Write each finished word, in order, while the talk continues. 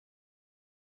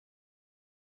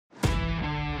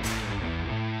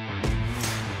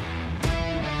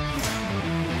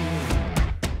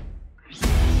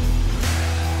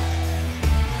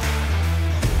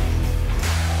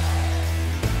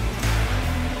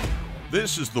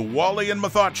This is the Wally and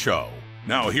Methot Show.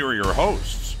 Now here are your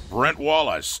hosts, Brent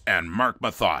Wallace and Marc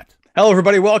Methot. Hello,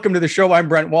 everybody. Welcome to the show. I'm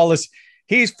Brent Wallace.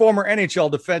 He's former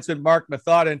NHL defenseman Marc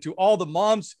Methot. And to all the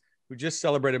moms who just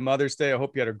celebrated Mother's Day, I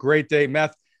hope you had a great day.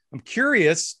 Meth, I'm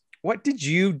curious, what did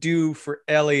you do for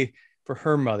Ellie for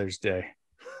her Mother's Day?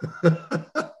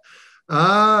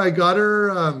 I got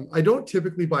her, I don't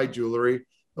typically buy jewelry.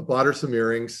 I bought her some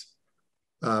earrings,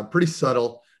 pretty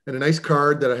subtle, and a nice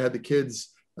card that I had the kids,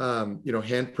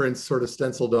 handprints sort of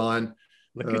stenciled on.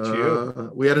 Look at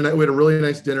you. We had a really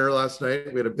nice dinner last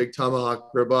night. We had a big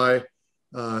tomahawk ribeye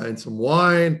and some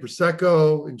wine,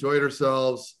 Prosecco, enjoyed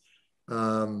ourselves.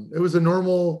 It was a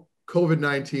normal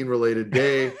COVID-19 related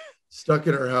day, stuck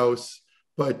in our house,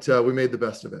 but we made the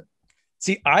best of it.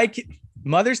 See,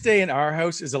 Mother's Day in our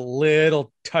house is a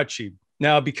little touchy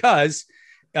now because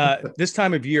this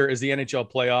time of year is the NHL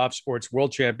playoffs or it's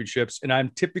World Championships, and I'm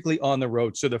typically on the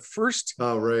road. So the first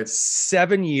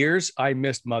 7 years, I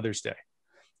missed Mother's Day.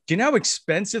 Do you know how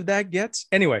expensive that gets?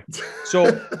 Anyway,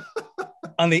 so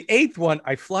on the 8th one,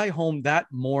 I fly home that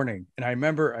morning, and I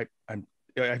remember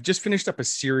I just finished up a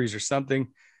series or something.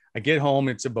 I get home,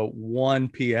 it's about 1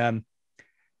 p.m.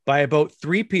 By about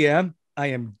 3 p.m., I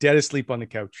am dead asleep on the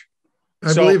couch.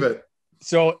 I believe it.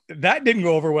 So that didn't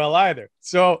go over well either.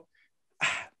 So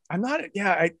I'm not,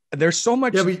 there's so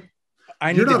much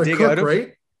I need to dig out of.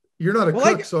 Right? You're not a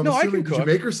cook, so I'm assuming, did you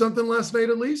make her something last night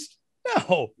at least?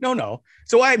 No.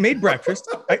 So I made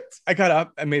breakfast. I got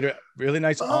up, I made a really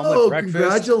nice omelet breakfast.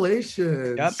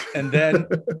 Congratulations. Yep. And then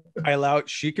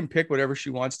she can pick whatever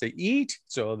she wants to eat.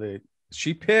 So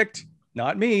she picked,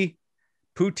 not me,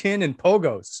 poutine and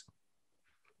pogos.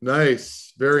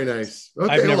 Nice. Very nice.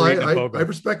 Okay. Well, I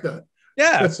respect that.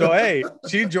 Yeah. So, hey,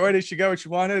 she enjoyed it. She got what she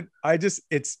wanted. I'm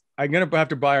going to have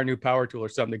to buy her new power tool or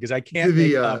something because I can't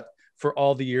make up for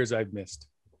all the years I've missed.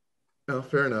 Oh,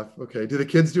 fair enough. Okay. Do the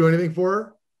kids do anything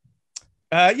for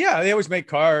her? Yeah, they always make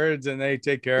cards and they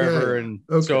take care of her. And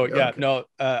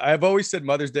I've always said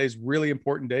Mother's Day is a really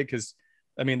important day because,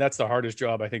 I mean, that's the hardest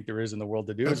job I think there is in the world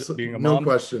to do, is being a mom. No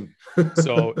question.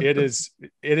 So it is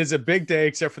a big day,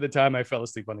 except for the time I fell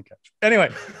asleep on the couch.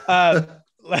 Anyway,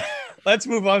 let's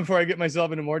move on before I get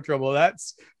myself into more trouble.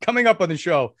 That's coming up on the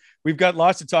show. We've got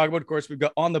lots to talk about. Of course, we've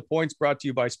got On the Points brought to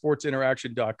you by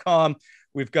sportsinteraction.com.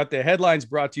 We've got the headlines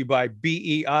brought to you by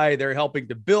BEI. They're helping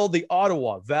to build the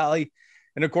Ottawa Valley.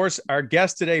 And of course, our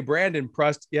guest today, Brandon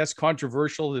Prust, yes,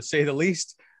 controversial to say the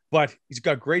least, but he's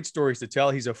got great stories to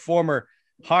tell. He's a former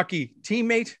hockey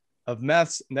teammate of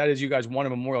Meth's, and that is, you guys won a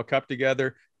Memorial Cup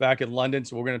together back in London.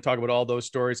 So we're going to talk about all those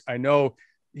stories. I know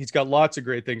he's got lots of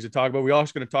great things to talk about. We're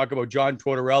also going to talk about John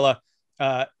Tortorella,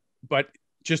 but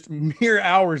just mere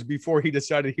hours before he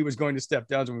decided he was going to step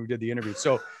down when we did the interview.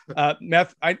 So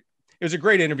Meth, it was a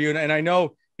great interview, and I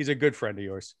know he's a good friend of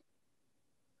yours.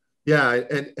 Yeah,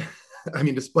 and I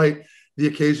mean, despite the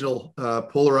occasional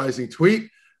polarizing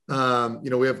tweet, we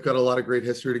have got a lot of great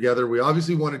history together. We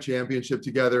obviously won a championship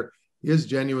together. He is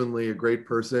genuinely a great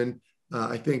person.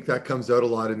 I think that comes out a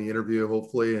lot in the interview,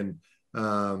 hopefully. And,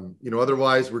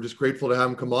 otherwise, we're just grateful to have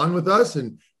him come on with us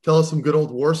and tell us some good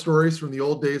old war stories from the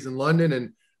old days in London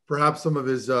and perhaps some of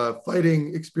his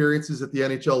fighting experiences at the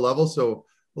NHL level. So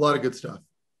a lot of good stuff.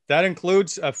 That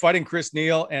includes fighting Chris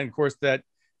Neil and, of course, that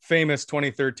famous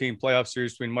 2013 playoff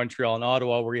series between Montreal and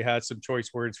Ottawa, where he had some choice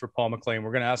words for Paul McLean.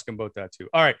 We're going to ask him about that too.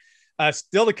 All right.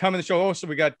 Still to come in the show. Also,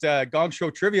 we got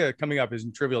GONGSHOW trivia coming up.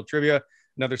 Isn't Trivial Trivia,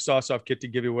 another sauce-off kit to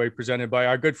give away, presented by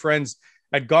our good friends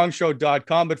at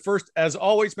gongshow.com. But first, as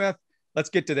always, Meth, let's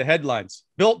get to the headlines.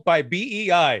 Built by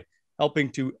BEI, helping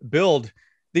to build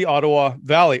the Ottawa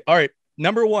Valley. All right.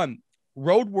 Number one,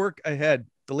 road work ahead.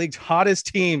 The league's hottest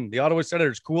team, the Ottawa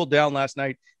Senators, cooled down last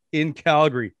night in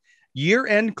Calgary.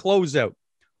 Year-end closeout.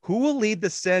 Who will lead the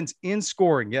Sens in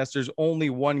scoring? Yes, there's only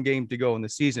one game to go in the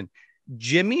season.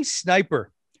 Jimmy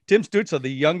Sniper. Tim Stützle, the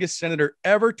youngest Senator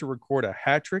ever to record a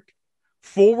hat trick.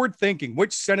 Forward thinking.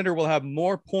 Which Senator will have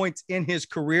more points in his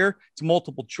career? It's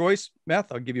multiple choice.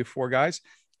 Meth, I'll give you 4 guys.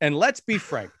 And let's be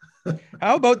frank.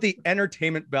 How about the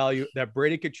entertainment value that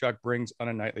Brady Tkachuk brings on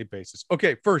a nightly basis?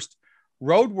 Okay, first,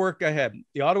 road work ahead.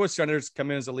 The Ottawa Senators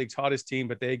come in as the league's hottest team,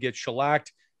 but they get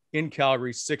shellacked in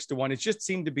Calgary 6-1. It just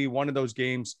seemed to be one of those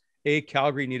games. A,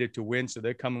 Calgary needed to win, so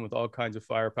they're coming with all kinds of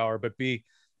firepower. But B,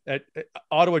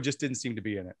 Ottawa just didn't seem to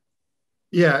be in it.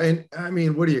 Yeah, and I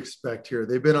mean, what do you expect here?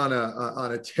 They've been on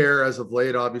a tear as of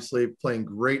late, obviously playing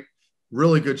great,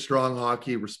 really good, strong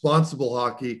hockey, responsible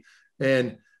hockey.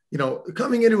 And,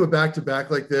 coming into a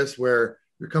back-to-back like this, where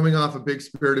you're coming off a big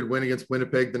spirited win against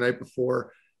Winnipeg the night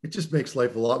before, it just makes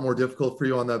life a lot more difficult for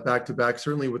you on that back-to-back,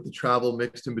 certainly with the travel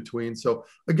mixed in between. So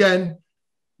again,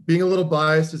 being a little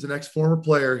biased as an ex-former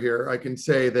player here, I can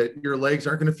say that your legs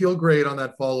aren't going to feel great on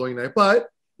that following night, but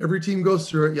every team goes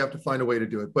through it. You have to find a way to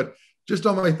do it. But just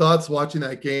on my thoughts watching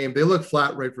that game, they look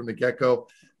flat right from the get-go.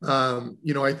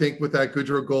 I think with that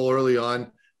Goodrow goal early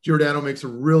on, Giordano makes a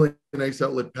really nice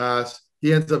outlet pass.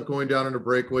 He ends up going down on a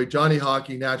breakaway. Johnny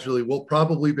Hockey naturally will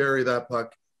probably bury that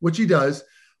puck, which he does.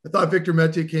 I thought Victor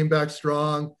Mete came back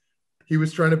strong. He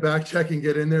was trying to back check and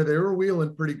get in there. They were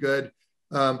wheeling pretty good.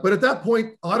 But at that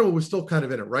point, Ottawa was still kind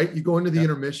of in it, right? You go into the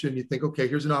intermission, you think, okay,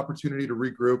 here's an opportunity to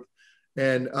regroup.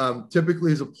 And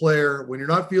typically as a player, when you're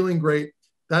not feeling great,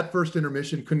 that first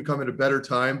intermission couldn't come at a better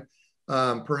time.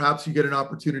 Perhaps you get an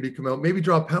opportunity to come out, maybe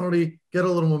draw a penalty, get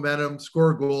a little momentum,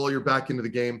 score a goal, you're back into the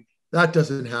game. That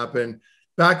doesn't happen.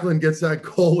 Backlund gets that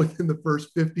goal within the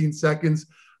first 15 seconds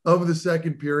of the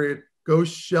second period,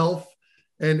 goes shelf.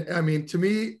 And I mean, to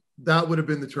me, that would have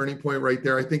been the turning point right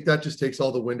there. I think that just takes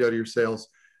all the wind out of your sails.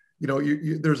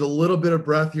 There's a little bit of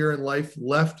breath here in life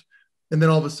left. And then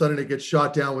all of a sudden it gets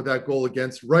shot down with that goal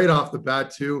against right off the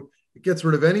bat too. It gets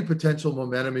rid of any potential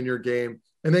momentum in your game.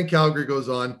 And then Calgary goes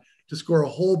on to score a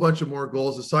whole bunch of more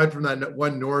goals. Aside from that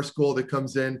one Norris goal that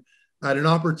comes in at an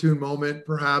opportune moment,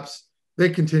 perhaps they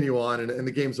continue on and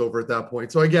the game's over at that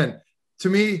point. So again, to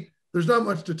me, there's not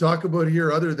much to talk about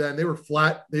here other than they were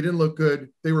flat. They didn't look good.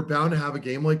 They were bound to have a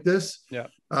game like this. Yeah.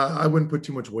 I wouldn't put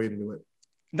too much weight into it.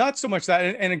 Not so much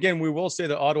that. And again, we will say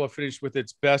that Ottawa finished with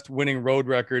its best winning road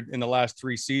record in the last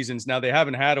 3 seasons. Now, they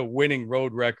haven't had a winning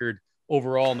road record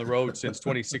overall on the road since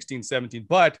 2016-17,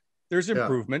 but there's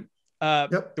improvement.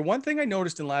 The one thing I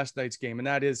noticed in last night's game, and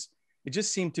that is it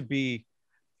just seemed to be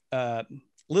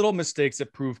little mistakes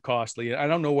that proved costly. I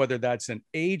don't know whether that's an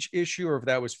age issue or if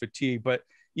that was fatigue, but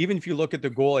even if you look at the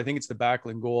goal, I think it's the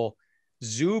Backlund goal,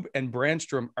 Zub and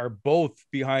Brandstrom are both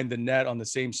behind the net on the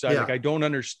same side. Like, I don't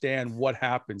understand what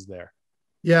happens there.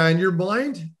 Yeah. In your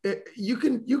mind, you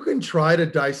can try to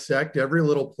dissect every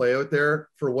little play out there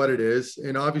for what it is.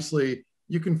 And obviously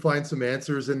you can find some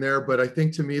answers in there, but I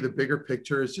think to me, the bigger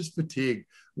picture is just fatigue.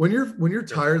 When you're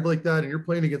tired like that and you're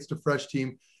playing against a fresh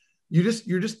team,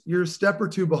 you're a step or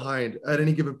two behind at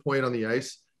any given point on the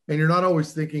ice. And you're not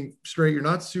always thinking straight. You're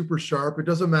not super sharp. It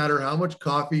doesn't matter how much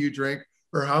coffee you drink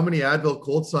or how many Advil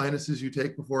cold sinuses you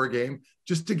take before a game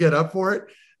just to get up for it.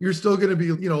 You're still going to be,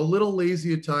 a little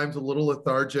lazy at times, a little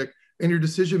lethargic, and your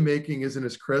decision-making isn't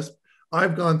as crisp.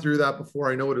 I've gone through that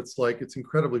before. I know what it's like. It's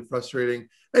incredibly frustrating.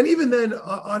 And even then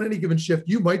on any given shift,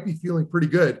 you might be feeling pretty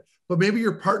good, but maybe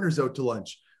your partner's out to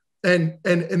lunch and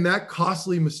that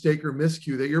costly mistake or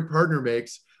miscue that your partner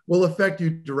makes will affect you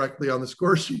directly on the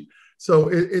score sheet. So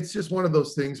it's just one of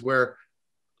those things where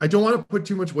I don't want to put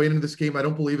too much weight into this game. I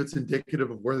don't believe it's indicative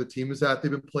of where the team is at.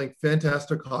 They've been playing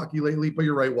fantastic hockey lately, but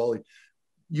you're right, Wally.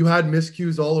 You had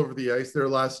miscues all over the ice there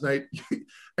last night,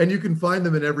 and you can find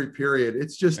them in every period.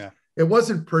 It's just, It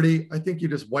wasn't pretty. I think you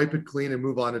just wipe it clean and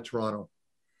move on to Toronto.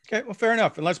 Okay, well, fair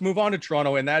enough. And let's move on to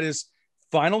Toronto, and that is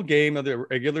final game of the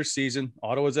regular season.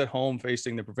 Ottawa's at home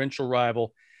facing the provincial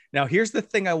rival. Now, here's the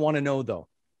thing I want to know, though.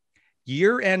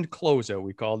 Year-end closeout,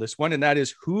 we call this one, and that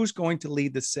is who's going to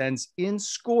lead the Sens in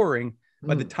scoring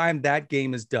by the time that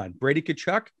game is done. Brady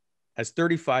Tkachuk has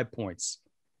 35 points.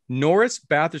 Norris,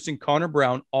 Batherson, Connor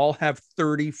Brown all have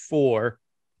 34.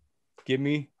 Give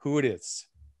me who it is.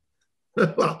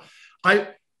 Well, I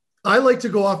like to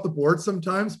go off the board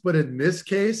sometimes, but in this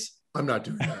case, I'm not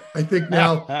doing that. I think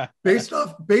now, based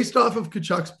off of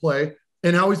Tkachuk's play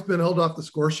and how he's been held off the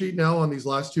score sheet now on these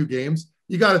last 2 games,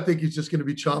 you got to think he's just going to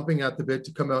be chomping at the bit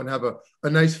to come out and have a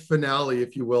nice finale,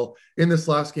 if you will, in this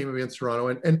last game against Toronto.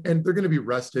 And they're going to be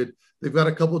rested. They've got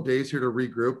a couple of days here to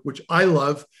regroup, which I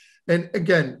love. And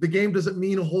again, the game doesn't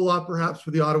mean a whole lot, perhaps,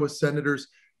 for the Ottawa Senators.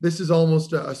 This is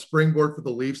almost a springboard for the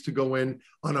Leafs to go in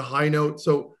on a high note.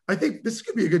 So I think this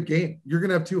could be a good game. You're going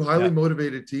to have 2 highly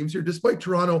motivated teams here, despite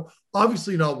Toronto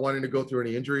obviously not wanting to go through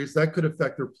any injuries. That could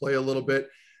affect their play a little bit.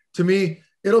 To me,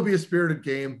 it'll be a spirited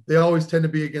game. They always tend to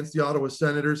be against the Ottawa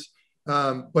Senators.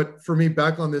 But for me,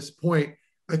 back on this point,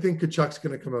 I think Tkachuk's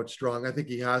going to come out strong. I think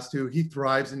he has to. He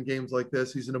thrives in games like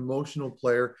this. He's an emotional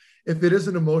player. If it is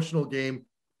an emotional game,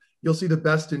 you'll see the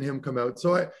best in him come out.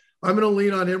 So I'm going to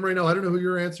lean on him right now. I don't know who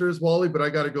your answer is, Wally, but I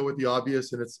got to go with the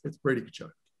obvious, and it's Brady Tkachuk.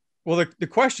 Well, the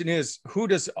question is, who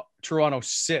does Toronto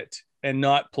sit and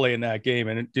not play in that game?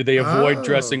 And do they avoid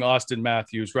dressing Austin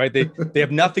Matthews, right? They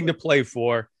have nothing to play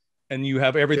for, and you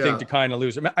have everything to kind of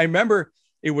lose. I remember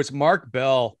it was Mark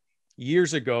Bell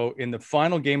years ago in the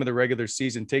final game of the regular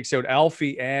season, takes out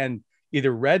Alfie and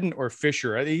either Redden or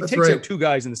Fisher. He takes out 2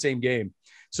 guys in the same game.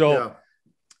 So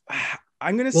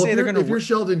I'm going to say they're going to. If you're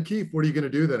Sheldon Keefe, what are you going to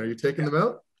do then? Are you taking them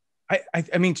out?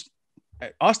 I mean,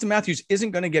 Austin Matthews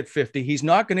isn't going to get 50. He's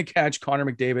not going to catch Connor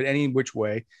McDavid any which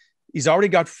way. He's already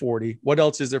got 40. What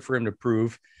else is there for him to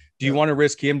prove? Do you want to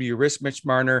risk him? Do you risk Mitch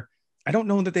Marner? I don't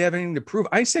know that they have anything to prove.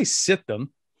 I say sit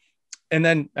them. And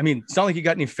then, I mean, it's not like you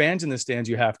got any fans in the stands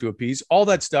you have to appease. All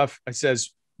that stuff, I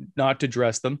says not to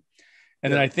dress them.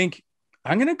 And then I think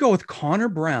I'm going to go with Connor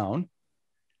Brown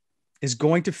is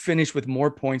going to finish with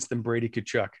more points than Brady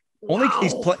Tkachuk. Only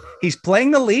he's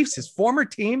playing the Leafs, his former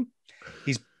team.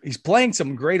 He's playing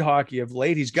some great hockey of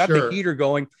late. He's got the heater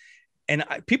going. And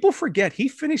people forget he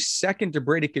finished second to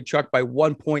Brady Tkachuk by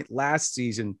 1 point last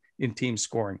season in team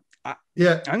scoring. I'm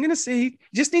going to say he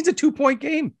just needs a 2-point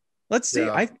game. Let's see.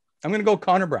 I'm going to go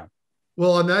Connor Brown.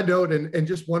 Well, on that note, and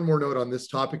just one more note on this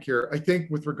topic here, I think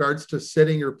with regards to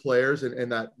setting your players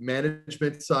and that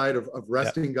management side of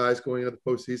resting guys going into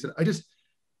the postseason,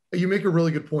 you make a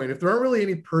really good point. If there aren't really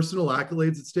any personal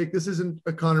accolades at stake, this isn't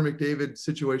a Connor McDavid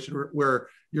situation where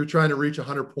you're trying to reach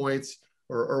 100 points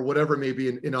or whatever it may be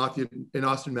in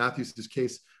Austin Matthews'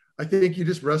 case. I think you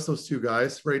just rest those two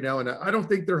guys right now. And I don't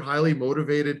think they're highly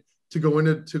motivated to go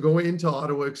into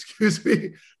Ottawa,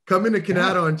 come into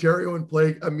Canada, Ontario, and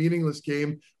play a meaningless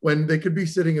game when they could be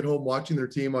sitting at home watching their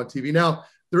team on TV. Now,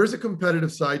 there is a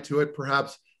competitive side to it,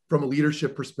 perhaps from a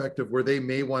leadership perspective, where they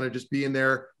may want to just be in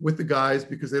there with the guys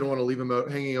because they don't want to leave them out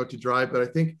hanging out to dry. But I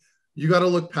think you got to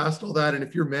look past all that. And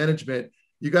if you're management,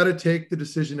 you got to take the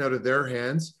decision out of their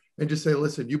hands and just say,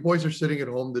 listen, you boys are sitting at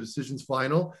home. The decision's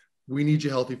final. We need you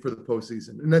healthy for the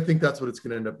postseason. And I think that's what it's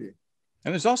going to end up being.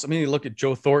 And there's also, you look at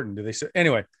Joe Thornton. Do they say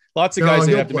anyway? Lots of guys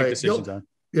they have to make decisions on.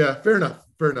 Yeah, fair enough.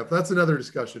 That's another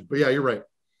discussion. But yeah, you're right.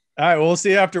 All right, well, we'll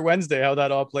see after Wednesday how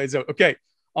that all plays out. Okay,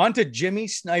 on to Jimmy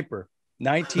Sniper,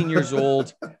 19 years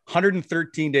old,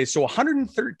 113 days. So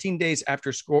 113 days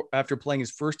after playing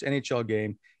his first NHL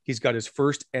game, he's got his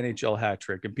first NHL hat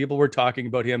trick. And people were talking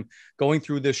about him going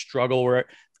through this struggle where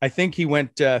I think he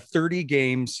went 30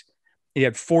 games. He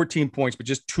had 14 points, but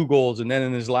just 2 goals. And then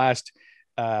in his last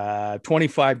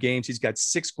 25 games, he's got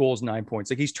 6 goals, 9 points.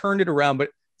 Like he's turned it around, but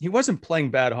he wasn't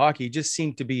playing bad hockey. He just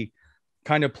seemed to be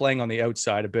kind of playing on the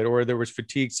outside a bit, or there was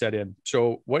fatigue set in.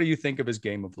 So what do you think of his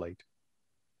game of late?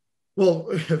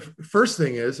 Well, first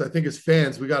thing is, I think as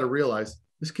fans, we got to realize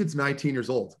this kid's 19 years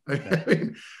old. I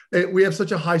mean, we have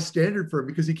such a high standard for him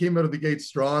because he came out of the gate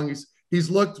strong. He's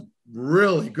looked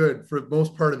really good for the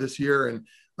most part of this year. And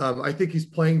I think he's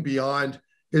playing beyond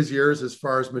his years as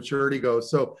far as maturity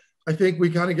goes. So I think we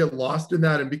kind of get lost in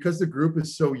that. And because the group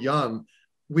is so young,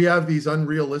 we have these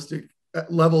unrealistic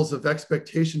levels of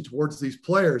expectation towards these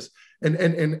players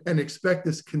and expect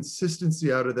this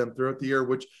consistency out of them throughout the year,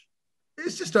 which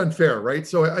is just unfair, right?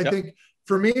 So I think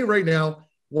for me right now,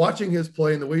 watching his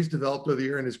play and the way he's developed over the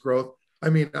year and his growth, I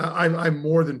mean, I'm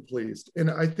more than pleased.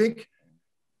 And I think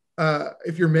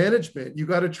if you're management, you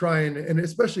got to try and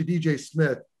especially DJ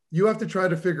Smith, you have to try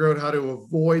to figure out how to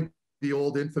avoid the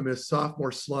old infamous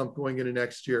sophomore slump going into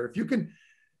next year. If you can,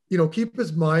 keep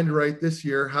his mind right this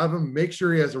year, have him make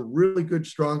sure he has a really good,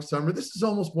 strong summer. This is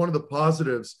almost one of the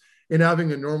positives in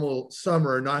having a normal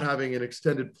summer and not having an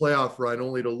extended playoff run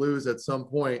only to lose at some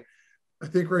point. I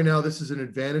think right now this is an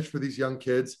advantage for these young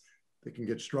kids. They can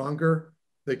get stronger.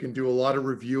 They can do a lot of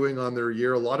reviewing on their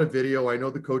year, a lot of video. I know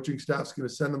the coaching staff's going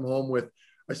to send them home with,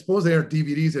 I suppose they aren't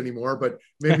DVDs anymore, but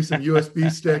maybe some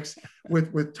USB sticks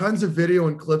with tons of video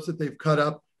and clips that they've cut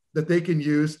up that they can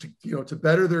use to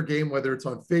better their game, whether it's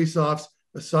on faceoffs,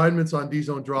 assignments on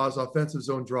D-zone draws, offensive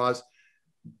zone draws,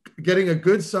 getting a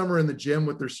good summer in the gym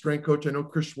with their strength coach. I know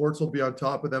Chris Schwartz will be on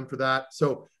top of them for that.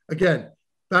 So again,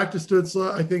 back to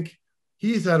Stützle, I think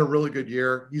he's had a really good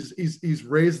year. He's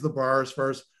raised the bar as far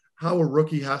as how a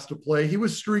rookie has to play. He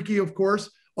was streaky, of course,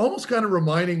 almost kind of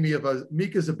reminding me of a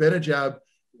Mika Zibanejad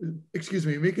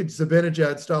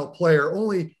style player,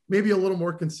 only maybe a little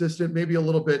more consistent, maybe a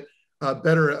little bit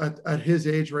better at his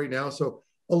age right now. So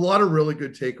a lot of really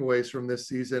good takeaways from this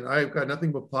season. I've got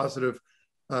nothing but positive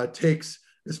takes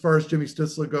as far as Jimmy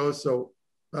Stützle goes. So,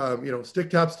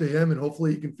 stick taps to him and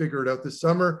hopefully he can figure it out this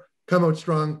summer, come out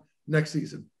strong next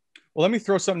season. Well, let me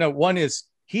throw something out. One is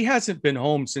he hasn't been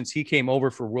home since he came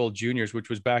over for World Juniors, which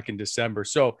was back in December.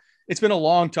 So it's been a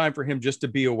long time for him just to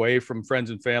be away from friends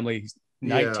and family. He's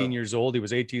 19 years old. He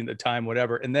was 18 at the time,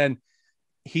 whatever. And then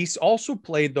he's also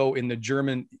played though in the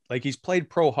German, like he's played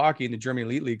pro hockey in the German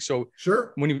Elite League. So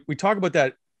sure, when we talk about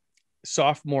that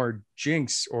sophomore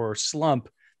jinx or slump,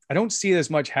 I don't see as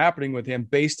much happening with him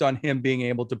based on him being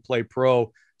able to play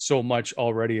pro so much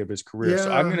already of his career. Yeah.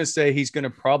 So I'm going to say he's going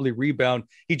to probably rebound.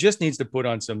 He just needs to put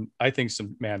on some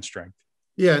man strength.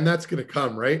 Yeah. And that's going to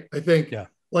come, right? I think and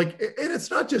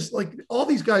it's not just like all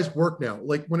these guys work now.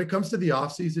 Like when it comes to the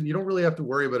off season, you don't really have to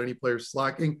worry about any players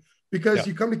slacking. because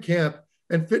you come to camp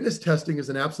and fitness testing is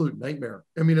an absolute nightmare.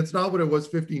 I mean, it's not what it was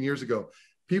 15 years ago.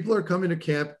 People are coming to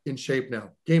camp in shape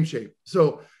now, game shape.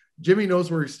 So Jimmy knows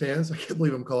where he stands. I can't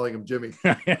believe I'm calling him Jimmy,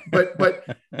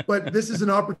 but this is an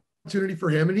opportunity for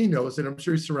him, and he knows it. I'm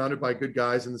sure he's surrounded by good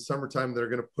guys in the summertime that are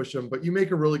going to push him. But you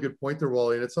make a really good point there,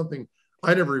 Wally, and it's something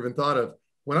I never even thought of.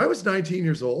 When I was 19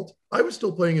 years old, I was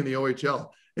still playing in the OHL,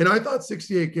 and I thought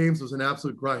 68 games was an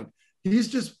absolute grind. He's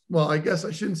just, well, I guess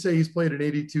I shouldn't say he's played an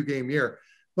 82 game year,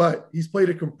 but he's played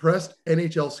a compressed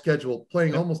NHL schedule,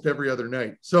 playing almost every other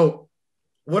night. So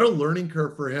what a learning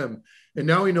curve for him. And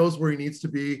now he knows where he needs to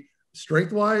be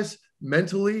strength-wise,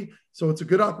 mentally. So it's a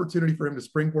good opportunity for him to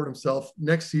springboard himself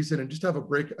next season and just have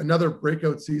another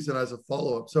breakout season as a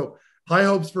follow-up. So high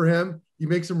hopes for him. You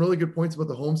make some really good points about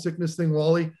the homesickness thing,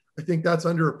 Wally. I think that's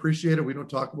underappreciated. We don't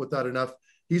talk about that enough.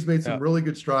 He's made some really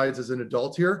good strides as an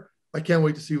adult here. I can't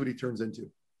wait to see what he turns into.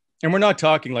 And we're not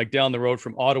talking like down the road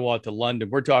from Ottawa to London.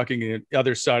 We're talking the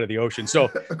other side of the ocean. So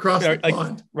across the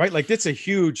pond, right? Like it's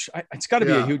it's got to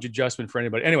be a huge adjustment for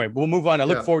anybody. Anyway, we'll move on. I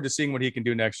look forward to seeing what he can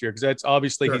do next year, because that's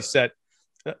obviously he's set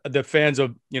the fans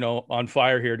of, on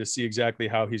fire here to see exactly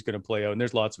how he's going to play out. And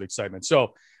there's lots of excitement.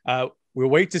 So we'll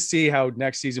wait to see how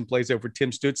next season plays out for Tim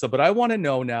Stützle. But I want to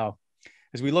know now,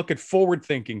 as we look at forward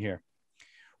thinking here,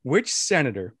 which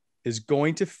Senator is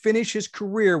going to finish his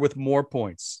career with more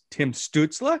points? Tim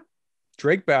Stützle,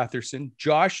 Drake Batherson,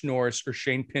 Josh Norris, or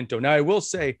Shane Pinto? Now, I will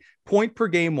say, point per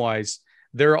game wise,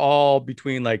 they're all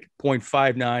between like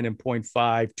 0.59 and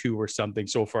 0.52 or something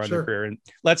so far in their career. And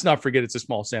let's not forget it's a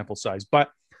small sample size, but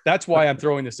that's why I'm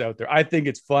throwing this out there. I think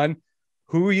it's fun.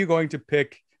 Who are you going to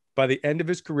pick by the end of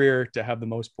his career to have the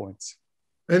most points?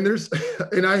 And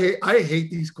I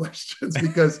hate these questions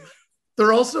because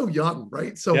they're all so young,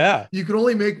 right? So you can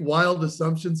only make wild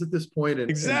assumptions at this point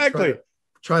and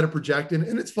try to project in,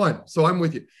 and it's fun. So I'm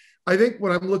with you. I think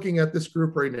when I'm looking at this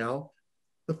group right now,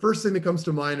 the first thing that comes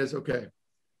to mind is, okay,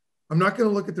 I'm not going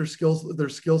to look at their skills, their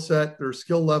skill set, their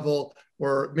skill level,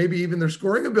 or maybe even their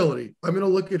scoring ability. I'm going to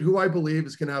look at who I believe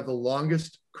is going to have the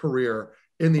longest career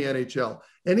in the NHL.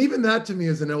 And even that to me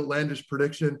is an outlandish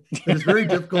prediction. It is very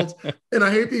difficult. And I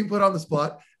hate being put on the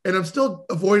spot. And I'm still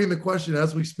avoiding the question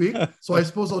as we speak. So I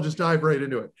suppose I'll just dive right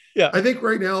into it. Yeah. I think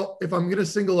right now, if I'm going to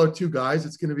single out two guys,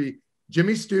 it's going to be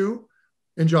Jimmy Stu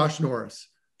and Josh Norris.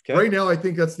 Okay. Right now, I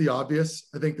think that's the obvious.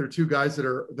 I think they're two guys that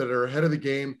are ahead of the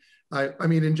game. I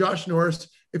mean, in Josh Norris,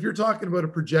 if you're talking about a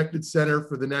projected center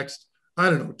for the next,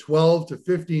 12 to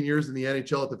 15 years in the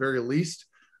NHL at the very least,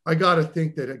 I got to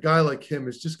think that a guy like him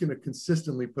is just going to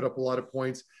consistently put up a lot of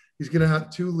points. He's going to have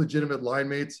two legitimate line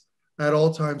mates at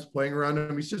all times playing around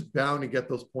him. He's just bound to get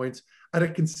those points at a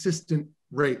consistent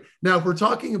rate. Now, if we're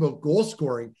talking about goal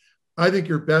scoring, I think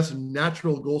your best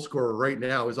natural goal scorer right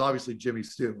now is obviously Jimmy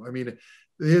Stu. I mean,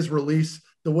 his release,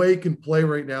 the way he can play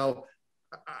right now,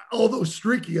 although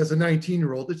streaky as a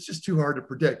 19-year-old, it's just too hard to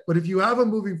predict. But if you have him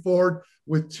moving forward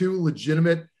with two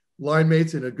legitimate line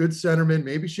mates and a good centerman,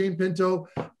 maybe Shane Pinto,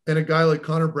 and a guy like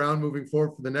Connor Brown moving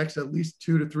forward for the next at least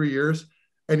 2 to 3 years,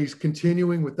 and he's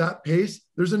continuing with that pace,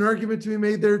 there's an argument to be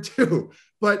made there too.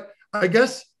 But I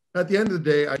guess at the end of the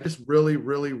day, I just really,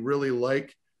 really, really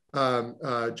like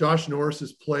Josh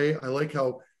Norris's play. I like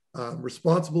how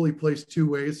responsible he plays two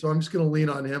ways. So I'm just going to lean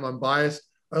on him. I'm biased.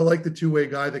 I like the two-way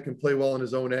guy that can play well on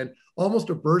his own end, almost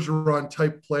a Bergeron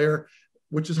type player,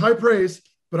 which is high praise,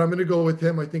 but I'm going to go with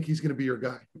him. I think he's going to be your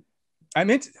guy.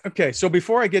 Okay. So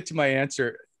before I get to my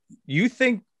answer, you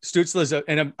think Stützle is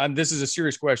this is a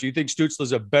serious question. You think Stützle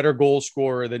is a better goal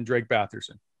scorer than Drake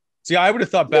Batherson? See, I would have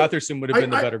thought Batherson would have been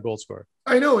the better goal scorer.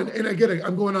 I know. And again,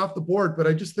 I'm going off the board, but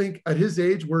I just think at his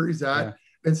age where he's at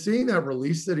and seeing that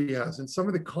release that he has and some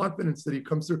of the confidence that he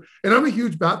comes through. And I'm a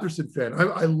huge Batherson fan.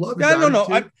 I love his attitude.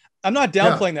 No. I'm not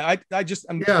downplaying that.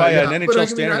 I'm by an NHL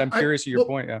standard. I'm curious of your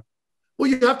point. Yeah. Well,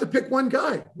 you have to pick one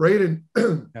guy, right? And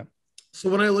so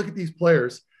when I look at these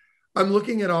players, I'm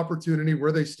looking at opportunity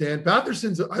where they stand.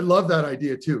 Batherson's, I love that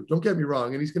idea too. Don't get me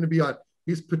wrong. And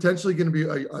he's potentially going to be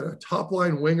a top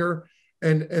line winger.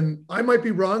 And I might be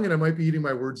wrong and I might be eating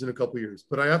my words in a couple of years,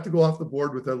 but I have to go off the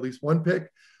board with at least one pick.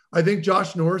 I think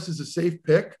Josh Norris is a safe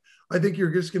pick. I think you're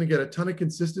just going to get a ton of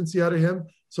consistency out of him.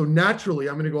 So naturally,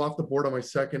 I'm going to go off the board on my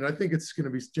second. I think it's going to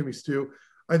be Jimmy Stu.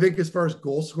 I think as far as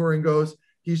goal scoring goes,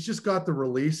 he's just got the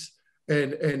release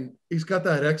and he's got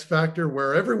that X factor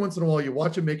where every once in a while you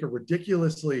watch him make a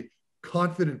ridiculously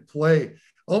confident play,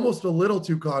 almost a little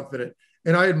too confident.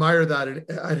 And I admire that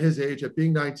at his age, at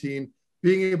being 19,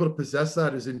 being able to possess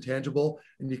that is intangible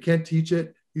and you can't teach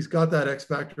it. He's got that X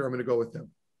factor. I'm going to go with him.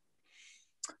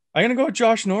 I'm going to go with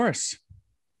Josh Norris.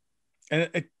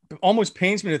 And almost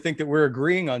pains me to think that we're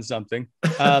agreeing on something.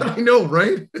 I know,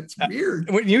 right? It's weird.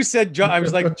 When you said John, I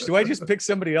was like, do I just pick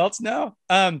somebody else now?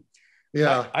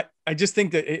 Yeah. I just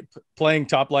think that playing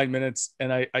top line minutes,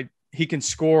 and he can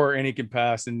score and he can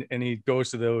pass, and he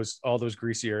goes to all those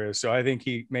greasy areas. So I think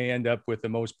he may end up with the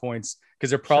most points because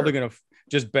they're probably going to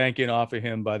just bank in off of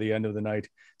him by the end of the night.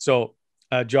 So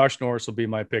Josh Norris will be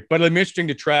my pick, but it'll be interesting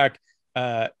to track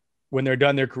when they're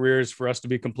done their careers for us to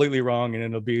be completely wrong, and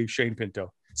it'll be Shane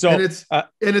Pinto. So and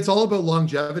it's all about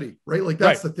longevity, right? Like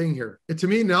that's the thing here. To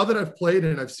me, now that I've played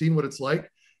and I've seen what it's like,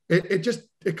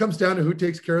 it comes down to who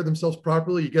takes care of themselves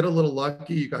properly. You get a little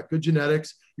lucky. You got good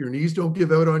genetics. Your knees don't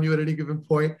give out on you at any given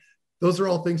point. Those are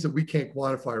all things that we can't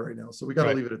quantify right now. So we got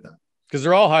to leave it at that. Because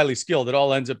they're all highly skilled. It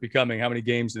all ends up becoming how many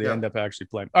games do they end up actually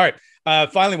playing. All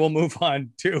right. Finally, we'll move on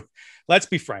to Let's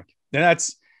Be Frank. And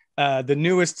that's the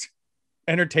newest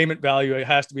entertainment value. It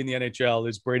has to be in the NHL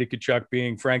is Brady Tkachuk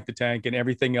being Frank the Tank and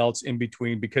everything else in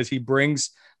between, because he brings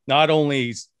not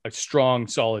only a strong,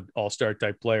 solid all-star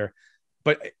type player,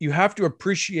 but you have to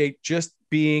appreciate just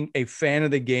being a fan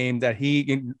of the game that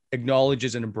he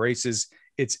acknowledges and embraces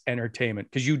its entertainment,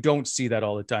 because you don't see that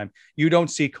all the time. You don't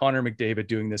see Connor McDavid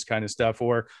doing this kind of stuff,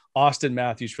 or Austin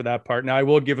Matthews for that part. Now, I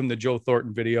will give him the Joe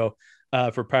Thornton video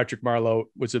for Patrick Marleau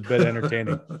was a bit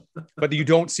entertaining, but you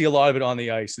don't see a lot of it on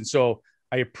the ice. And so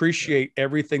I appreciate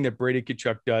everything that Brady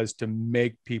Tkachuk does to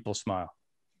make people smile.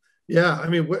 Yeah. I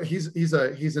mean, he's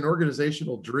an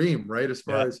organizational dream, right? As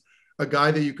far as a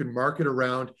guy that you can market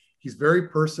around. He's very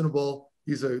personable.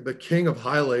 He's the king of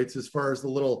highlights as far as the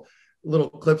little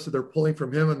clips that they're pulling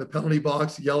from him in the penalty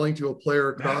box, yelling to a player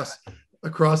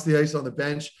across the ice on the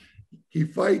bench. He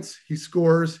fights, he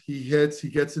scores, he hits, he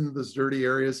gets into those dirty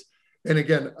areas. And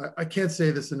again, I can't say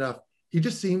this enough. He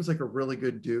just seems like a really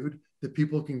good dude that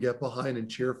people can get behind and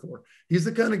cheer for. He's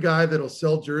the kind of guy that'll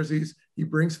sell jerseys. He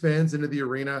brings fans into the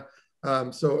arena.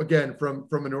 So again, from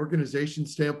an organization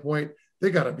standpoint, they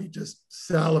got to be just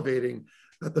salivating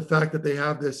at the fact that they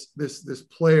have this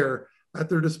player at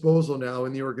their disposal now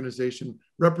in the organization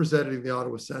representing the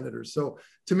Ottawa Senators. So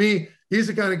to me, he's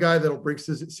the kind of guy that'll bring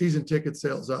season ticket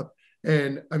sales up.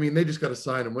 And I mean, they just got to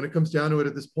sign him. When it comes down to it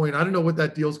at this point, I don't know what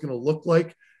that deal is going to look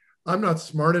like. I'm not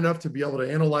smart enough to be able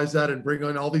to analyze that and bring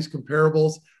on all these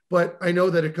comparables, but I know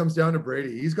that it comes down to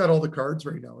Brady. He's got all the cards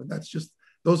right now. And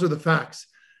those are the facts.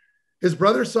 His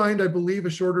brother signed, I believe, a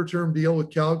shorter term deal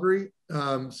with Calgary.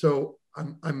 So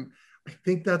I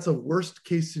think that's a worst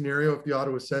case scenario if the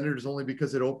Ottawa Senators, only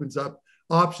because it opens up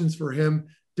options for him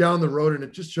down the road. And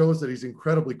it just shows that he's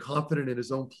incredibly confident in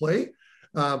his own play.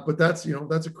 But that's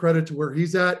a credit to where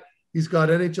he's at. He's got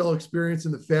NHL experience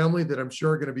in the family that I'm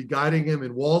sure are going to be guiding him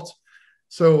in Walt.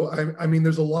 So, I mean,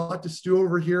 there's a lot to stew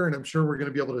over here, and I'm sure we're going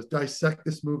to be able to dissect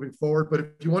this moving forward. But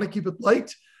if you want to keep it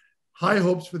light, high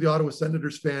hopes for the Ottawa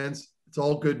Senators fans. It's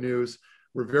all good news.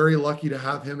 We're very lucky to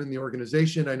have him in the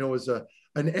organization. I know as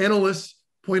an analyst's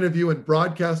point of view and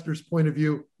broadcaster's point of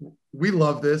view, we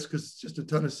love this because it's just a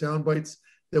ton of sound bites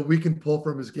that we can pull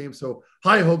from his game. So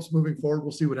high hopes moving forward.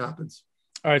 We'll see what happens.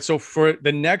 All right. So for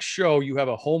the next show, you have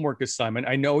a homework assignment.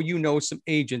 I know you know some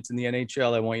agents in the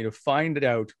NHL. I want you to find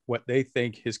out what they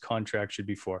think his contract should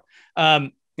be for.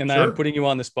 And I'm putting you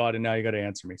on the spot, and now you got to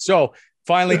answer me. So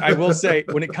finally, I will say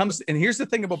when it comes, and here's the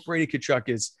thing about Brady Tkachuk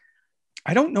is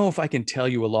I don't know if I can tell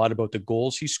you a lot about the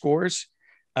goals he scores,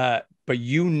 but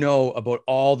you know about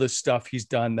all the stuff he's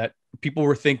done that people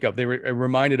were think of. They were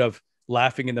reminded of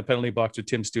laughing in the penalty box with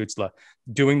Tim Stützle,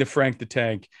 doing the Frank the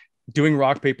Tank, doing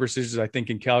rock, paper, scissors, I think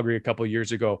in Calgary a couple of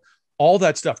years ago, all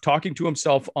that stuff, talking to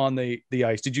himself on the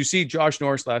ice. Did you see Josh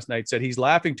Norris last night said he's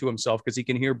laughing to himself because he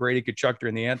can hear Brady Tkachuk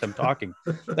during the anthem talking.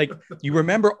 Like, you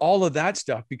remember all of that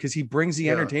stuff because he brings the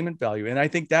entertainment value. And I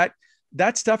think that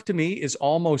stuff to me is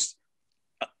almost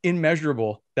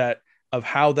immeasurable of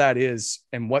how that is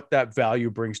and what that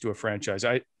value brings to a franchise.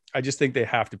 I just think they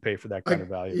have to pay for that kind of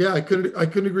value. Yeah, I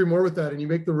couldn't agree more with that. And you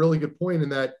make the really good point in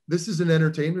that this is an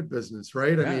entertainment business,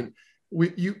 right? Yeah. I mean,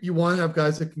 you want to have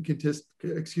guys that can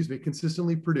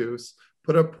consistently produce,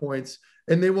 put up points,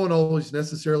 and they won't always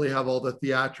necessarily have all the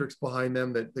theatrics behind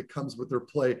them that comes with their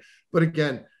play. But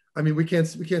again, I mean, we can't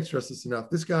stress this enough.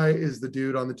 This guy is the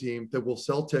dude on the team that will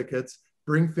sell tickets,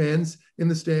 bring fans in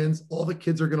the stands. All the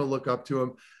kids are going to look up to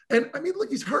him. And I mean, look,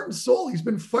 he's heart and soul. He's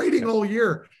been fighting all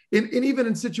year. And even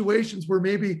in situations where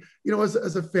maybe,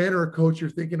 as a fan or a coach, you're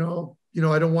thinking, I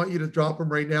don't want you to drop him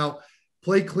right now.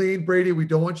 Play clean, Brady. We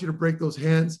don't want you to break those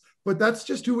hands. But that's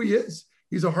just who he is.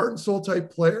 He's a heart and soul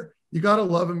type player. You got to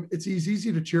love him. He's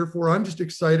easy to cheer for. I'm just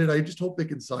excited. I just hope they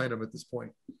can sign him at this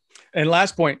point. And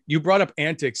last point, you brought up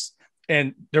antics.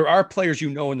 And there are players,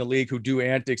 in the league who do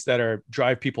antics that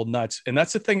drive people nuts. And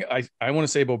that's the thing I want to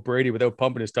say about Brady without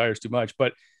pumping his tires too much,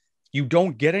 but you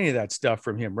don't get any of that stuff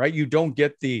from him, right? You don't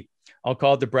get I'll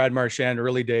call it the Brad Marchand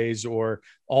early days or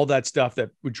all that stuff that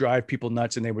would drive people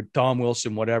nuts and they would Tom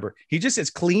Wilson, whatever. It's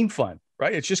clean fun,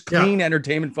 right? It's just clean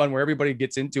entertainment fun where everybody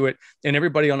gets into it and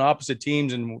everybody on opposite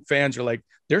teams and fans are like,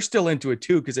 they're still into it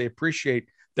too, because they appreciate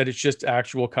that it's just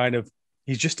actual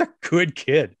he's just a good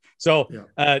kid. So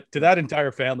to that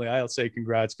entire family, I'll say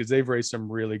congrats, because they've raised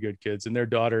some really good kids and their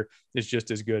daughter is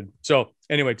just as good. So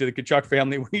anyway, to the Tkachuk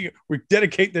family, we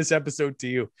dedicate this episode to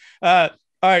you. All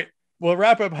right. We'll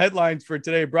wrap up headlines for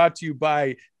today, brought to you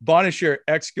by Bonnechere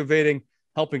Excavating,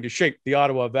 helping to shape the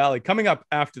Ottawa Valley. Coming up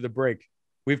after the break,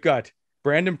 we've got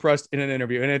Brandon Prust in an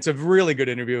interview, and it's a really good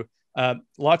interview.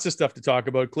 Lots of stuff to talk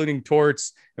about, including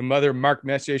torts and whether Marc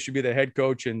Messier should be the head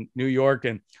coach in New York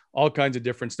and all kinds of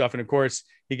different stuff. And of course,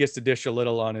 he gets to dish a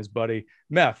little on his buddy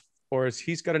Meth, or as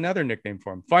he's got another nickname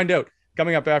for him. Find out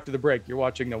coming up after the break. You're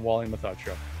watching the Wally and Methot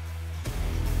Show.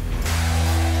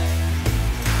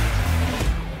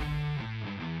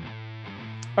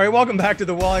 All right, welcome back to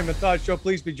the Wally and Methot Show.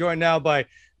 Please be joined now by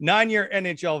 9-year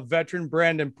NHL veteran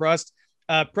Brandon Prust.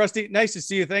 Prusty, nice to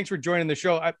see you. Thanks for joining the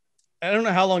show. I don't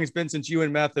know how long it's been since you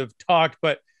and Meth have talked,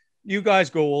 but you guys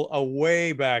go a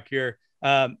way back here.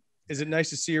 Is it nice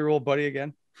to see your old buddy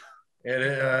again?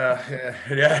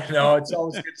 It's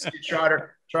always good to see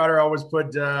Trotter. Trotter always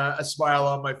put a smile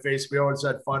on my face. We always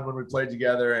had fun when we played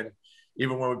together, and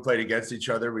even when we played against each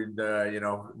other, we'd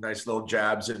nice little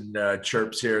jabs and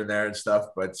chirps here and there and stuff.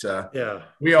 But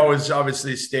we always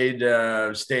obviously stay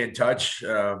in touch.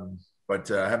 But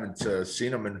I haven't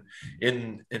seen him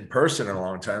in person in a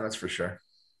long time. That's for sure.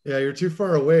 Yeah, you're too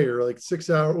far away. You're like 6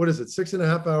 hours. What is it?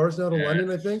 6.5 hours now to London,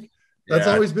 I think. That's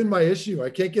always been my issue. I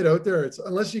can't get out there. It's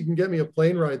unless you can get me a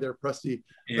plane ride there, Prusty.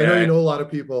 I know you know a lot of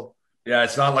people. Yeah,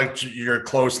 it's not like you're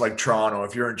close like Toronto.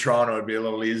 If you're in Toronto, it'd be a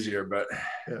little easier. But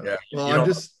well,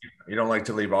 you don't like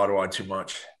to leave Ottawa too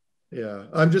much. Yeah,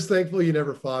 I'm just thankful you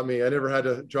never fought me. I never had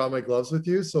to draw my gloves with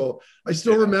you. So I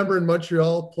still remember in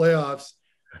Montreal playoffs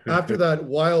after that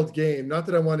wild game. Not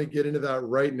that I want to get into that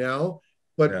right now,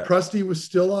 but Prusty was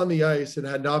still on the ice and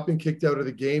had not been kicked out of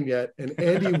the game yet. And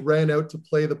Andy ran out to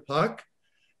play the puck.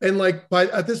 And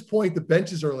at this point, the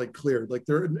benches are cleared,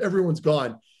 everyone's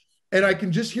gone. And I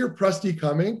can just hear Prusty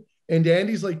coming, and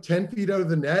Andy's 10 feet out of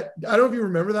the net. I don't know if you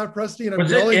remember that, Prusty. And I'm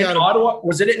yelling at him. Ottawa?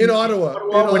 Was it in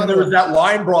Ottawa? When there was that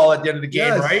line brawl at the end of the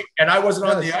game, right? And I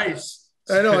wasn't on the ice.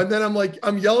 I know. And then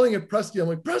I'm yelling at Prusty. I'm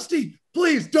like, Prusty,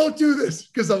 please don't do this.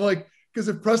 Because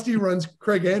if Prusty runs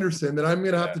Craig Anderson, then I'm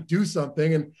going to have to do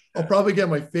something, and I'll probably get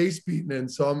my face beaten in.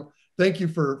 So thank you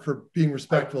for being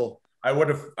respectful. I would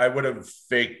have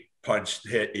fake punched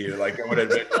hit you. I would have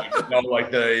been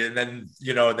and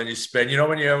then you spin,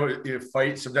 when you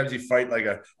fight, sometimes you fight like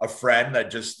a friend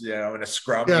that just, in a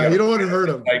scrum. Yeah. You don't want to hurt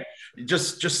him. You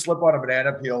just slip on a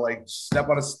banana peel, step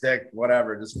on a stick,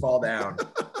 whatever, just fall down.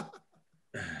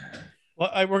 Well,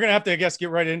 we're going to have to, I guess,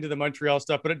 get right into the Montreal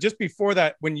stuff. But just before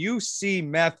that, when you see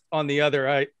Meth on the other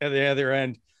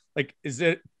end, is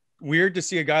it weird to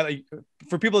see a guy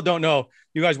for people that don't know,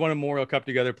 you guys won a Memorial Cup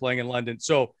together playing in London.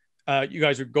 So you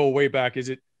guys would go way back. Is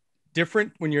it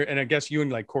different when and I guess you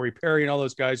and Corey Perry and all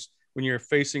those guys, when you're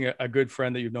facing a good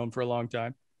friend that you've known for a long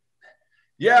time?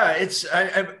 Yeah,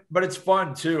 but it's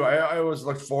fun too. I always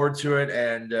look forward to it.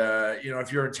 And,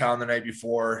 if you're in town the night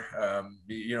before,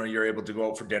 you're able to go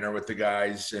out for dinner with the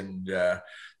guys. And the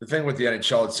thing with the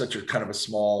NHL, it's such a kind of a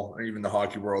small, or even the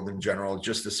hockey world in general,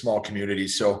 just a small community.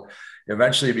 So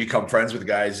eventually you become friends with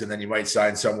guys, and then you might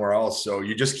sign somewhere else. So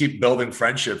you just keep building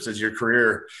friendships as your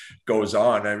career goes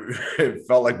on. It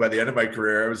felt like by the end of my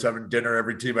career, I was having dinner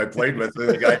every team I played with.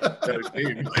 The guy,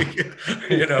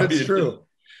 it's true.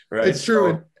 Right. It's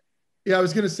true. So, I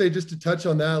was going to say, just to touch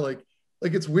on that,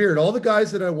 it's weird. All the guys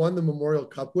that I won the Memorial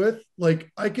Cup with,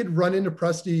 I could run into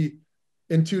Prusty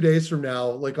in 2 days from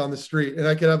now, on the street, and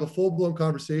I could have a full blown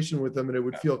conversation with them and it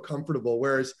would feel comfortable.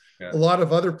 Whereas a lot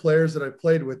of other players that I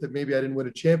played with that maybe I didn't win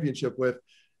a championship with,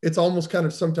 it's almost kind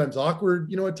of sometimes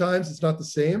awkward, at times it's not the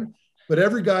same, but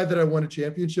every guy that I won a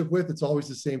championship with, it's always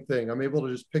the same thing. I'm able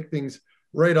to just pick things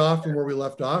right off from where we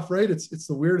left off. Right. It's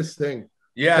the weirdest thing.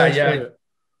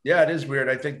 Yeah, it is weird.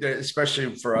 I think that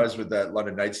especially for us with that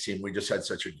London Knights team, we just had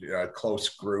such a close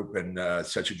group and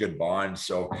such a good bond.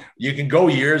 So you can go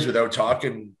years without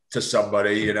talking to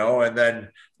somebody,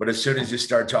 but as soon as you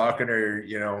start talking or,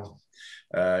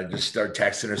 just start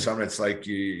texting or something, it's like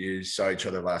you saw each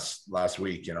other last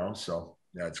week, so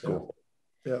yeah, it's cool.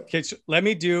 Yeah. Okay. So let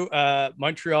me do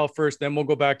Montreal first, then we'll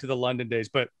go back to the London days.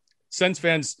 But Sens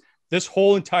fans, this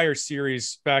whole entire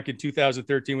series back in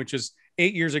 2013, which is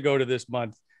 8 years ago to this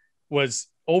month, was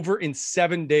over in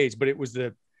 7 days, but it was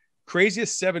the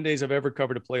craziest 7 days I've ever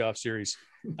covered a playoff series.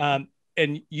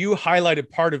 And you highlighted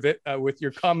part of it with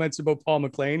your comments about Paul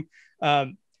McLean,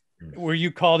 where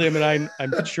you called him, and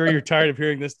I'm sure you're tired of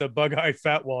hearing this, the bug-eyed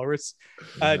fat walrus.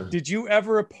 Did you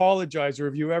ever apologize, or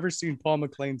have you ever seen Paul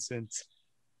McLean since?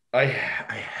 I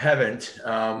haven't.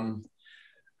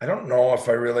 I don't know if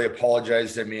I really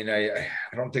apologized. I mean, I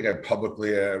don't think I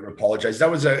publicly apologized.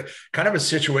 That was a kind of a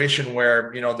situation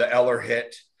where, the Eller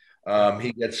hit.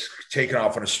 He gets taken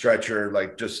off on a stretcher,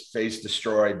 like just face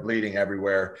destroyed, bleeding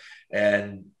everywhere.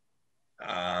 And,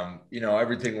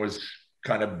 everything was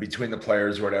kind of between the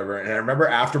players or whatever. And I remember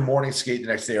after morning skate the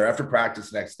next day, or after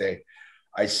practice the next day,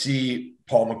 I see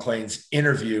Paul McLean's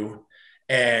interview,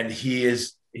 and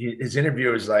his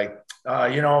interview is like,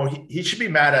 he should be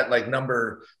mad at like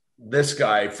this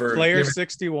guy for player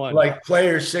 61, like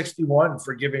player 61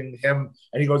 for giving him.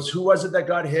 And he goes, who was it that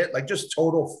got hit? Like just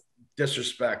total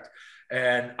disrespect.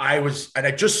 And I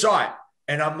just saw it,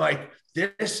 and I'm like,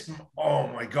 oh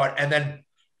my God. And then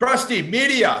Prusty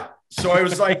media. So I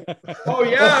was like, oh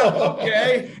yeah,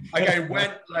 okay. Like I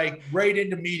went like right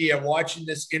into media watching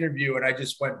this interview, and I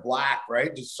just went black,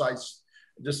 right? Just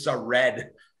saw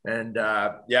red. And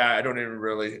I don't even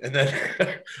really. And then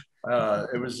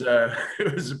it was a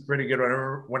pretty good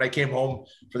one. When I came home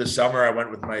for the summer, I went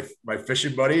with my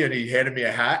fishing buddy, and he handed me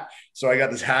a hat. So I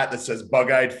got this hat that says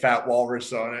 "Bug-eyed Fat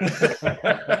Walrus" on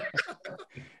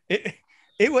it.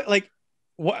 It was like,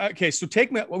 okay. So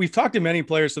take me. Well, we've talked to many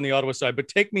players on the Ottawa side, but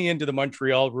take me into the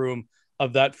Montreal room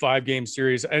of that 5-game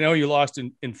series. I know you lost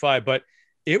in 5, but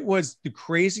it was the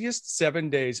craziest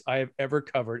 7 days I have ever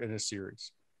covered in a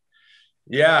series.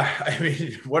 Yeah, I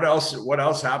mean, what else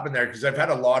happened there? Because I've had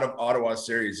a lot of Ottawa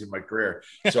series in my career,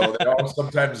 so they all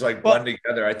sometimes like blend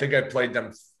together. I think I played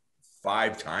them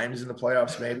 5 times in the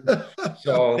playoffs, maybe.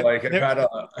 So like I've had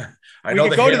I know we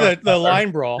could go to the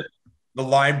line brawl. The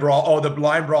line brawl. Oh, the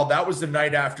line brawl. That was the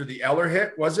night after the Eller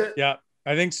hit, was it? Yeah,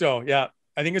 I think so. Yeah,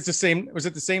 I think it's the same. Was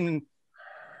it the same?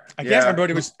 I can't remember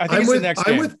what it was. I think it's the next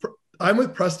game. I'm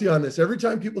with Prusty on this. Every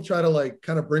time people try to like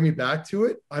kind of bring me back to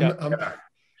it,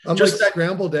 I'm just like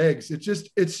scrambled eggs.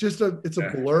 It's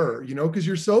a blur, because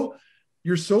you're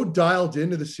so dialed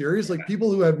into the series. Like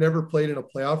people who have never played in a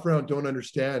playoff round don't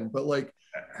understand, but like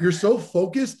you're so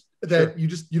focused that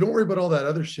you don't worry about all that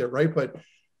other shit. Right. But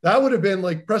that would have been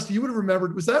like, Prusty, you would have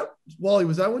remembered. Was that Wally?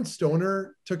 Was that when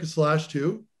Stoner took a slash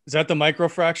too? Is that the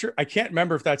microfracture? I can't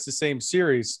remember if that's the same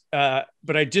series, but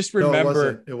I just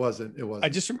remember. No, it wasn't.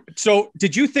 So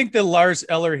did you think the Lars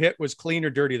Eller hit was clean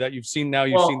or dirty that you've seen now?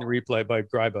 You've seen the replay by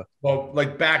Greiba. Well,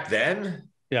 like back then,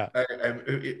 yeah.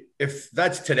 If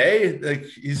that's today, like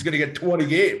he's going to get 20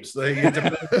 games. Like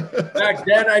back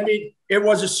then, I mean, it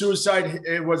was a suicide.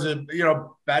 It was a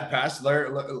bad pass.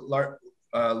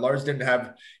 Lars didn't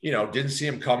have didn't see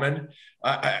him coming.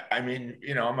 I mean,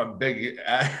 I'm a big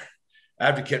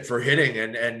advocate for hitting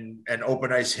and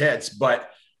open ice hits,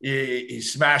 but he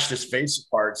smashed his face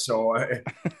apart. So,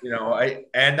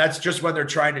 and that's just when they're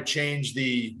trying to change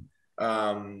the,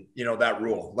 that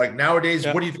rule. Like nowadays,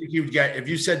 What do you think he would get? If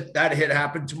you said that hit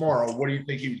happened tomorrow, what do you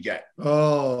think he would get?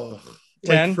 Oh,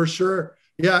 10 for sure.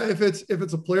 Yeah. If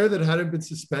it's a player that hadn't been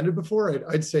suspended before,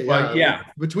 I'd say,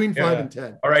 between 5 and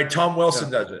 10. All right. Tom Wilson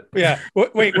does it. Yeah.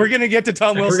 Wait, we're going to get to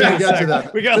Tom Wilson. We're going to get to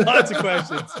that. We got lots of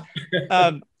questions.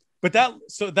 But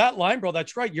that line brawl,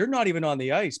 that's right. You're not even on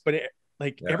the ice, but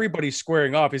everybody's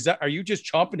squaring off. Are you just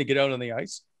chomping to get out on the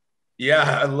ice?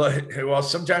 Yeah. Well,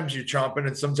 sometimes you're chomping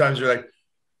and sometimes you're like,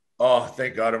 oh,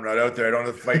 thank God I'm not out there. I don't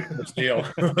have to fight this deal.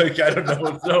 Like, I don't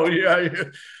know. So yeah,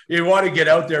 you want to get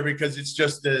out there because it's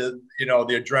just the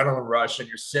adrenaline rush, and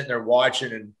you're sitting there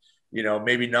watching, and,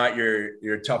 maybe not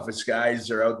your toughest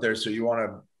guys are out there. So you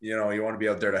want to be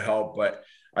out there to help. But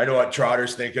I know what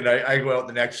Trotter's thinking. I go out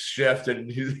the next shift,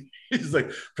 and he's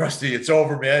like, Prusty, it's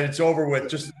over, man. It's over with.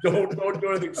 Just don't do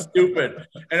anything stupid.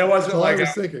 And it wasn't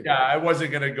I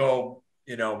wasn't going to go,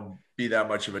 be that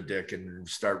much of a dick and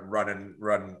start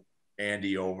running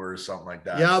Andy over or something like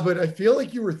that. Yeah, but I feel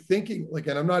like you were thinking, like,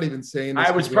 and I'm not even saying this.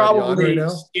 I was probably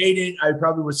skating. I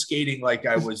probably was skating like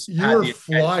I was. You were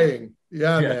flying.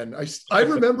 Yeah, man. I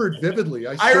remember it vividly.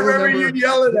 I remember you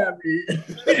yelling at me.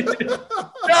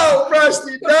 No,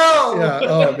 Rusty, no. Yeah.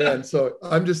 Oh man. So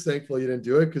I'm just thankful you didn't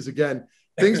do it, because again,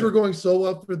 things were going so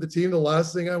well for the team. The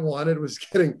last thing I wanted was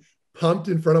getting pumped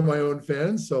in front of my own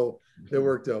fans. So it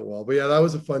worked out well. But yeah, that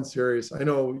was a fun series. I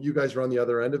know you guys were on the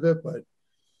other end of it, but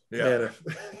yeah, man,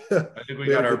 I think we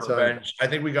got our revenge. I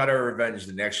think we got our revenge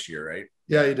the next year, right?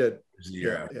 Yeah, you did. It was the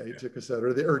year after. Yeah, you took us out,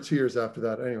 or 2 years after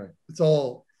that. Anyway, it's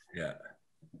all Yeah.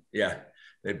 Yeah.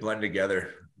 They blend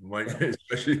together.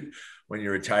 Especially when you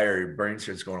retire, your brain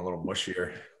starts going a little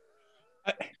mushier.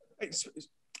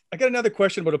 I got another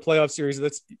question about a playoff series.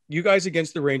 That's you guys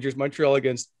against the Rangers, Montreal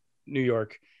against New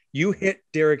York. You hit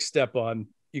Derek Stepan.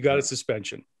 You got a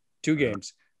suspension, 2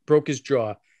 games, broke his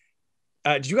jaw.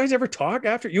 Did you guys ever talk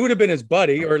after? You would have been his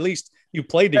buddy, or at least you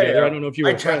played together. Hey, I don't know if you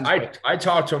were friends. I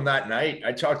talked to him that night.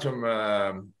 I talked to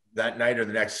him that night or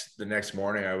the next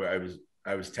morning. I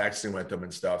was texting with him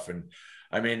and stuff. And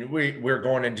I mean, we're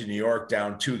going into New York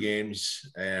down 2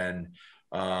 games, and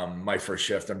my first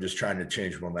shift, I'm just trying to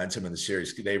change momentum in the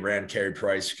series. They ran Carey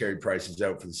Price. Carey Price is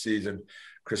out for the season.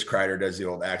 Chris Kreider does the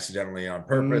old accidentally on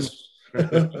purpose.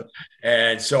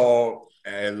 And so,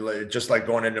 just like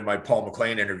going into my Paul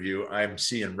McLean interview, I'm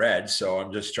seeing red. So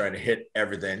I'm just trying to hit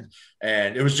everything.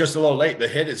 And it was just a little late. The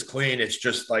hit is clean. It's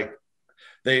just like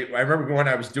I remember when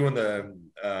I was doing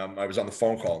I was on the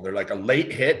phone call. They're like, a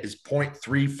late hit is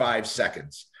 0.35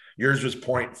 seconds. Yours was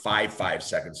 0.55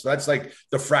 seconds. So that's like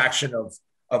the fraction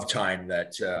of time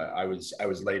that I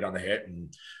was late on the hit.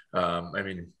 And I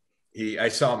mean, I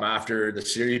saw him after the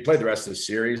series. He played the rest of the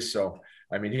series. So,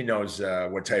 I mean, he knows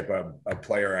what type of a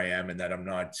player I am, and that I'm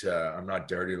not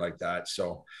dirty like that.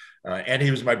 So, and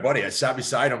he was my buddy. I sat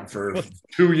beside him for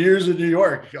 2 years in New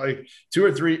York, like 2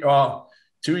 or 3,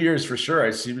 2 years for sure.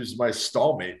 He was my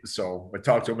stallmate. So I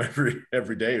talked to him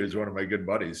every day. He was one of my good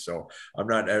buddies. So I'm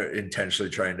not intentionally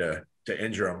trying to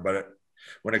injure him, but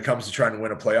when it comes to trying to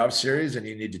win a playoff series and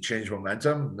you need to change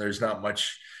momentum, there's not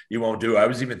much you won't do. I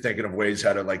was even thinking of ways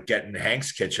how to like get in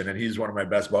Hank's kitchen, and he's one of my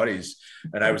best buddies.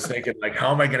 And I was thinking, like,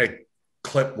 how am I going to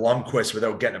clip Lundqvist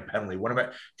without getting a penalty?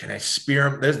 Can I spear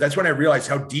him? That's when I realized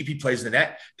how deep he plays the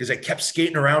net, because I kept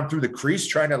skating around through the crease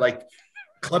trying to like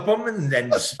clip him and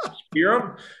then spear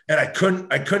him. And I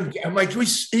couldn't, I'm like,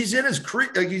 he's in his crease,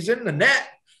 like he's in the net.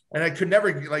 And I could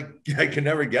never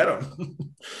get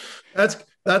him.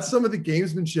 That's some of the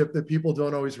gamesmanship that people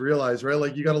don't always realize, right?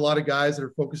 Like, you got a lot of guys that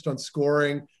are focused on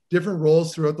scoring, different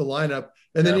roles throughout the lineup.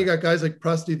 And then you got guys like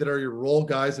Prusty that are your role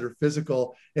guys that are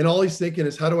physical. And all he's thinking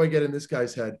is, how do I get in this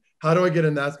guy's head? How do I get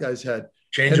in that guy's head?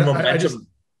 Change the momentum.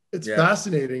 It's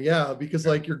fascinating. Yeah. Because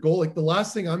like your goal, like the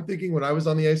last thing I'm thinking when I was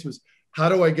on the ice was, how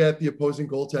do I get the opposing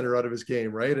goaltender out of his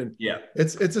game? Right. And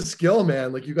it's a skill,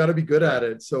 man. Like, you got to be good at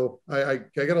it. So I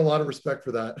got a lot of respect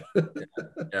for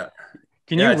that.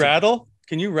 Can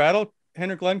you rattle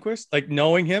Henrik Lundqvist? Like,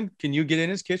 knowing him, can you get in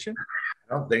his kitchen?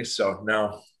 I don't think so.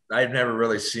 No, I've never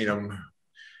really seen him.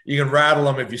 You can rattle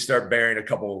him if you start burying a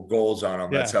couple of goals on him.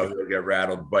 That's how he'll get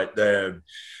rattled. But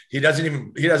he doesn't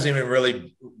even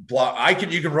really block.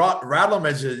 You can rattle him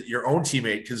as your own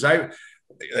teammate, because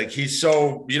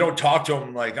you don't talk to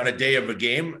him like on a day of a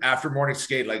game after morning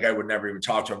skate. Like, I would never even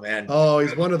talk to him. And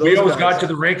he's one of those. We always got to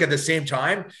the rink at the same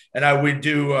time, and I would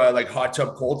do like hot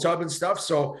tub, cold tub and stuff.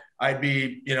 So I'd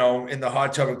be, in the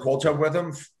hot tub and cold tub with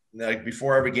him, like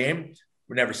before every game.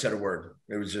 We never said a word.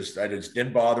 It was just, I just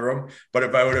didn't bother him. But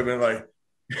if I would have been like,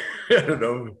 I don't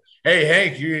know, hey,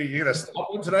 Hank, you gonna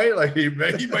stop him tonight? Like, he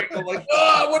might go like,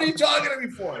 what are you talking to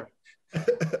me for?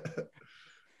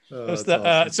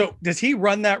 Awesome. So does he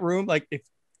run that room? Like,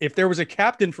 if there was a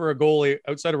captain for a goalie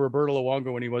outside of Roberto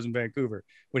Luongo when he was in Vancouver,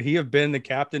 would he have been the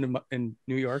captain in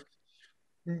New York?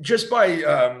 Just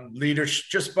by leadership,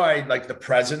 just by like the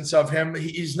presence of him.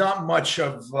 He's not much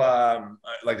of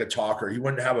like a talker. He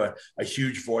wouldn't have a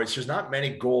huge voice. There's not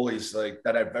many goalies like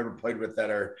that I've ever played with that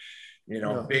are,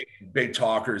 big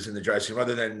talkers in the dressing room,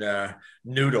 other than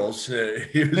Noodles.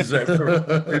 He was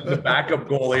the backup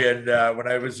goalie. And when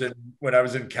I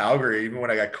was in Calgary, even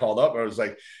when I got called up, I was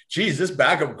like, geez, this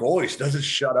backup goalie doesn't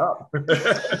shut up. And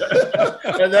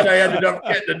then I ended up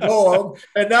getting to know him,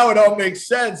 and now it all makes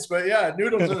sense. But yeah,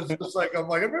 Noodles is just like, I'm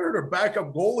like, I've never heard a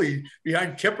backup goalie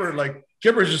behind Kipper. Like,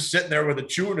 Kipper's just sitting there with a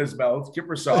chew in his mouth.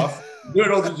 Kipper's soft.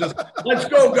 Noodles is just, let's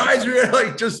go, guys. We're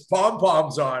like just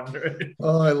pom-poms on.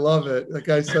 Oh, I love it. That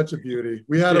guy's such a beauty.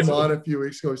 We had him on a few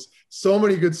weeks ago. So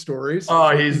many good stories.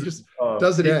 Oh, he just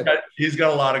doesn't end. He's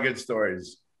got a lot of good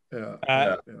stories. Yeah.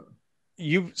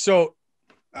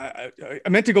 I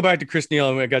meant to go back to Chris Neil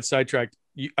and I got sidetracked.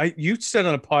 You said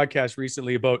on a podcast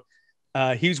recently about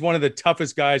he's one of the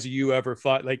toughest guys you ever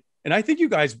fought. Like, and I think you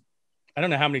guys, I don't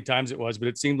know how many times it was, but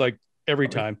it seemed like every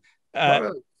time.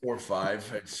 Probably 4 or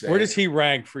 5, I'd say. Where does he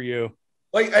rank for you?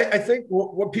 Like, I think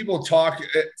what people talk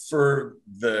for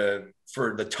the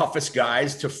toughest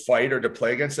guys to fight or to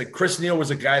play against, like Chris Neil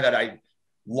was a guy that I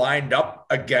lined up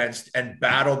against and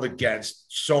battled against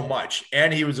so much.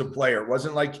 And he was a player. It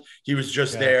wasn't like he was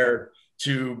just there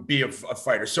to be a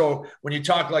fighter. So when you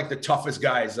talk like the toughest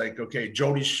guys, like, okay,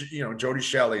 Jody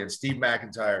Shelley and Steve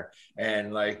McIntyre,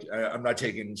 and like, I'm not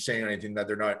saying anything that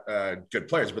they're not good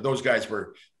players, but those guys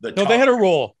were the No, they had a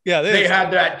role. Yeah. They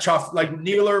had that tough, like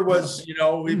Nealer was,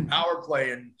 in power play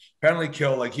and penalty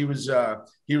kill. Like he was a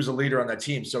leader on that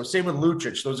team. So same with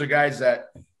Lucic. Those are guys that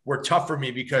were tough for me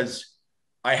because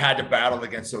I had to battle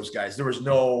against those guys. There was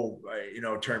no,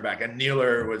 turn back. And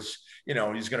Nealer was,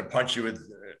 he's going to punch you with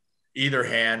either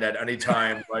hand at any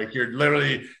time. Like you're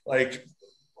literally like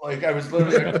I was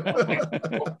literally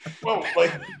whoa,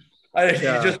 you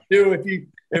just knew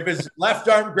if his left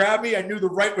arm grabbed me, I knew the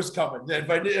right was coming.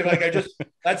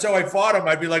 That's how I fought him.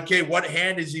 I'd be like, okay, what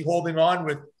hand is he holding on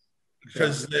with?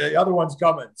 Because the other one's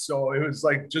coming. So it was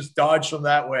like, just dodge from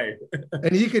that way.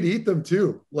 And he could eat them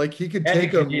too. Like he could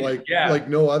take them like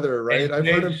no other, right? I've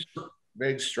heard him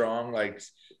big, strong, like.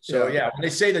 So when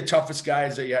they say the toughest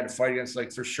guys that you had to fight against,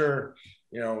 like for sure,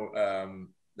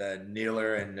 that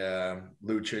Nealer and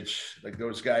Lucic, like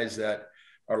those guys that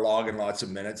are logging lots of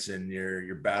minutes and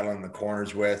you're battling the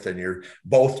corners with, and you're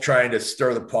both trying to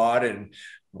stir the pot, and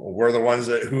we're the ones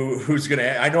that who's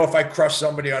gonna. I know if I crush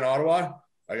somebody on Ottawa,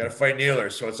 I got to fight Nealer.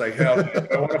 So it's like, hell,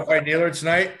 I want to fight Nealer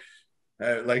tonight.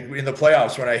 Like in the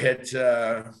playoffs when I hit,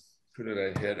 who did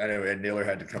I hit? Anyway, Nealer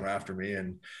had to come after me,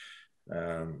 and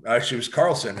actually it was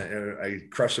Carlson. I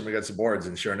crushed him against the boards,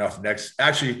 and sure enough,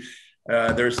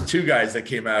 there's two guys that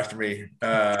came after me.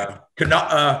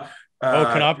 Konopka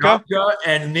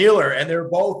and Nealer, and they're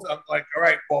both. I'm like, all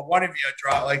right, well, one of you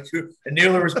draw. Like, and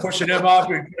Nealer was pushing him off,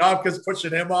 and Konopka's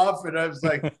pushing him off, and I was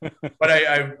like, but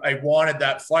I wanted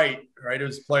that fight, right? It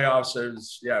was playoffs.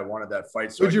 I wanted that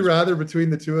fight. So would you rather between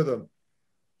the two of them?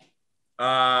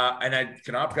 And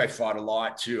Konopka, I fought a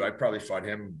lot too. I probably fought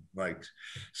him like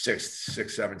six,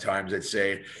 7 times. I'd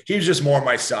say he was just more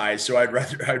my size, so I'd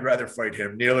rather fight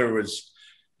him. Nealer was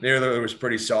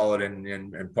pretty solid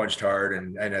and punched hard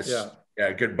and that's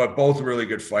good. But both really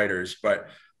good fighters. But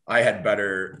I did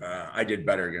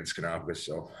better against Konopka.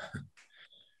 So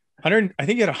 100, I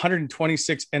think you had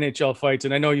 126 NHL fights,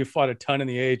 and I know you fought a ton in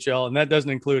the AHL, and that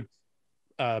doesn't include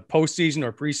postseason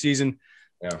or preseason.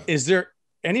 Yeah. Is there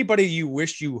anybody you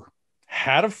wish you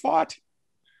had have fought?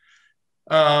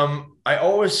 I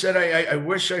always said I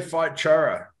wish I fought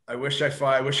Chara. I wish I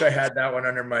had that one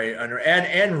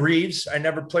and Reeves. I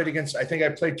never played against. I think I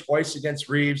played twice against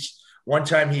Reeves. One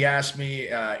time he asked me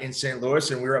in St.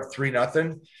 Louis, and we were up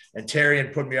 3-0, and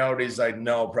Terrian put me out. He's like,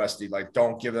 "No, Prusty, like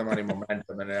don't give them any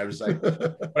momentum." And I was like,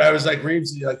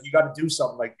 Reeves, like you got to do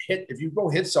something. Like if you go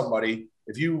hit somebody,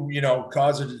 if you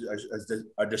cause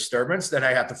a disturbance, then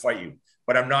I have to fight you.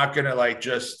 But I'm not gonna like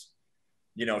just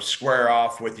square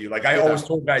off with you. Like I always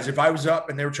told guys, if I was up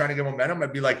and they were trying to get momentum,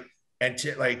 I'd be like,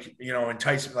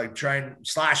 entice me, like try and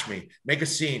slash me, make a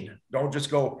scene. Don't just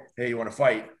go, hey, you want to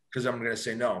fight? Because I'm gonna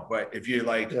say no. But if you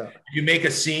if you make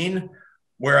a scene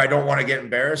where I don't want to get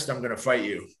embarrassed, I'm gonna fight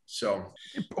you. So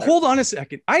hold on a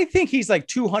second. I think he's like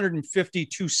 250,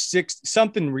 260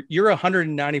 something. You're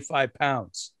 195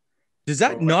 pounds. Does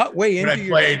that not weigh into your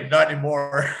played? Not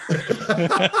anymore.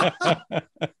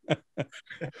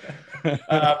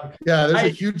 There's a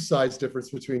huge size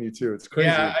difference between you two. It's crazy.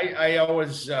 Yeah,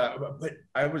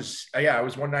 I was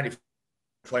 195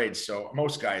 played. So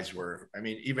most guys were. I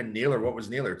mean, even Nealer. What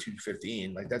was Nealer?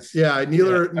 215. Like that's. Yeah,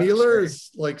 Nealer is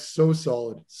like so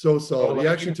solid, so solid. He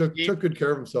actually took good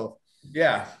care of himself.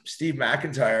 Yeah, Steve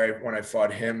McIntyre. When I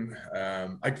fought him,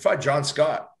 I fought John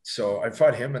Scott. So I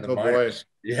fought him in the minors.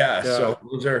 Yeah, so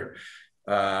those are.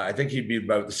 I think he'd be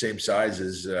about the same size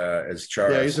as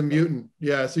Charles. Yeah, he's a mutant.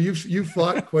 Yeah, so you've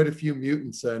fought quite a few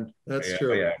mutants, then. That's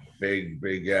true. Yeah, big.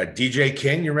 DJ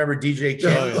King. You remember DJ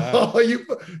King? Oh,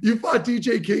 you fought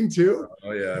DJ King too?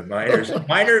 Oh yeah, minors.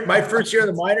 My first year of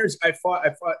the minors, I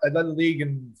led the league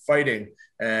in fighting,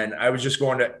 and I was just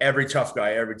going to every tough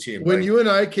guy, every team. When you and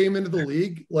I came into the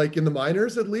league, like in the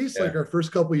minors, at least, like our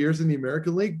first couple of years in the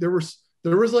American League, there was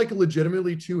like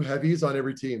legitimately 2 heavies on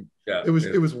every team. Yeah, it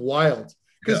was wild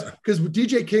because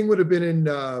DJ King would have been in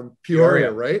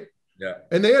Peoria, right? Yeah,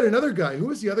 and they had another guy. Who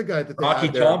was the other guy that they Rocky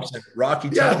had there? Thompson. Rocky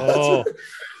Yeah, Thompson.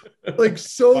 Like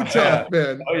so tough,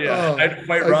 man. Oh yeah, I'd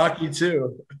fight Rocky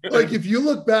too. Like if you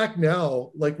look back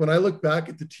now, like when I look back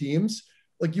at the teams,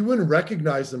 like you wouldn't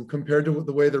recognize them compared to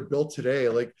the way they're built today.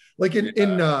 Like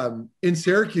in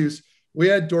Syracuse, we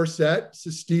had Dorsett,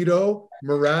 Sestito,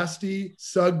 Morasti,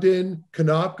 Sugden,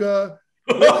 Konopka.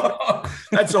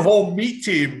 That's a whole meat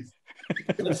team.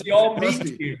 It's the all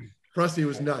meat team. Prusty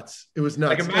was nuts. It was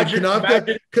nuts. Like imagine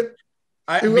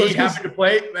Having to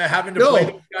play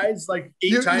those guys like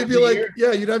eight times you'd be a like, year.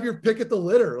 yeah, you'd have your pick at the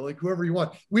litter, like whoever you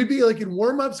want. We'd be like in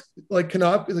warmups, like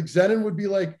Zenon would be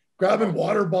like grabbing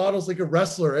water bottles like a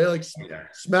wrestler, eh? Like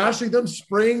smashing them,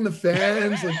 spraying the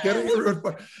fans, like getting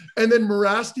everyone. And then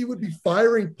Morasti would be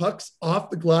firing pucks off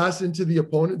the glass into the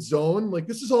opponent's zone. Like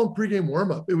this is all in pregame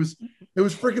warmup. It was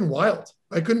freaking wild.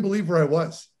 I couldn't believe where I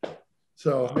was.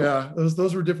 So yeah,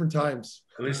 those were different times.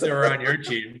 At least they were on your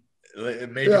team.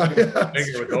 It made you feel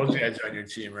bigger with those guys on your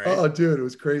team, right? Oh, dude, it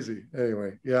was crazy.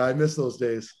 Anyway, yeah, I miss those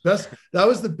days. That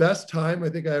was the best time I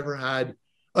think I ever had,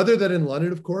 other than in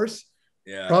London, of course.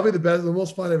 Yeah, probably the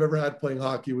most fun I've ever had playing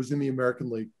hockey was in the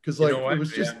American League, because like it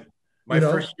was just my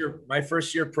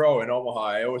first year pro in Omaha.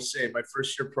 I always say my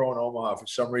first year pro in Omaha, for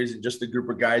some reason, just the group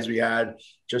of guys we had,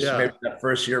 maybe that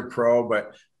first year pro,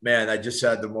 but man, I just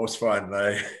had the most fun.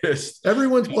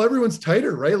 Everyone's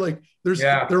tighter, right? Like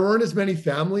there weren't as many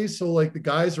families, so like the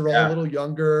guys are all a little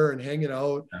younger and hanging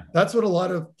out. That's what a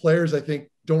lot of players I think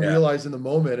don't realize in the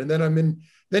moment. And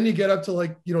then you get up to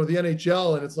like, the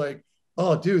NHL, and it's like,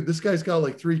 oh, dude, this guy's got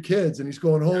like 3 kids and he's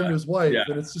going home to his wife,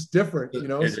 and it's just different,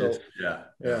 Anyway,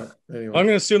 I'm going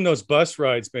to assume those bus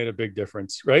rides made a big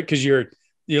difference, right? Because you're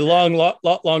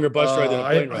lot longer bus ride than a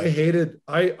plane ride.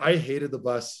 I hated the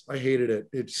bus. I hated it.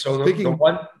 It's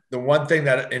the one thing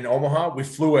that in Omaha, we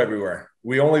flew everywhere.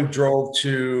 We only drove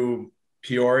to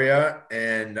Peoria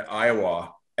and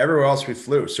Iowa. Everywhere else we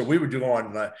flew. So we would do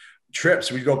on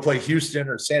trips. We'd go play Houston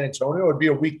or San Antonio. It'd be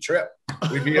a week trip.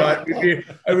 We'd be on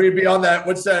that.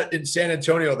 What's that in San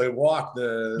Antonio? They walk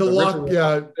the walk.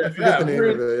 Yeah, I forget the name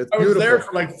of it. It's beautiful. I was there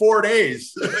for like 4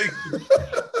 days.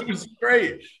 It was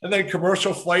great. And then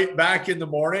commercial flight back in the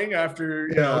morning after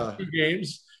 2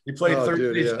 games. You played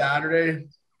Thursday, Saturday.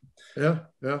 Yeah.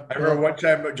 I remember one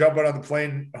time jumping on the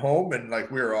plane home, and like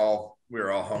we were all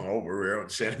hungover. We were out in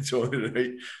San Antonio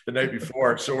the night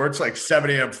before. So it's like 7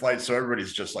 a.m. flight. So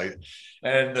everybody's just like,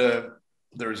 and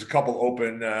there was a couple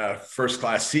open first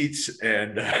class seats,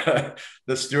 and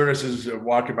the stewardess is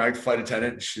walking back, the flight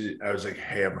attendant. I was like,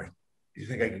 hey, you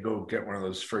think I could go get one of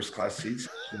those first class seats?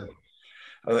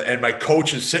 And my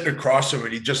coach is sitting across from him,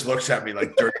 and he just looks at me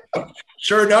like dirty.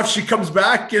 Sure enough, she comes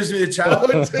back, gives me the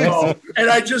towel, and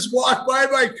I just walk by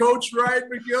my coach, Ryan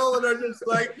McGill, and I'm just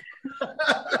like,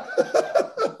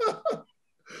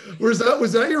 was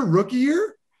that your rookie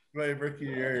year? My rookie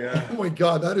year, yeah. Oh my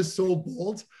God, that is so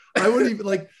bold. I wouldn't even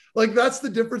like that's the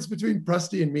difference between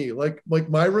Prusty and me. Like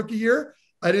my rookie year,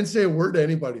 I didn't say a word to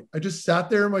anybody. I just sat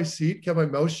there in my seat, kept my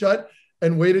mouth shut,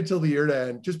 and waited till the year to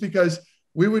end, just because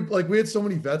we had so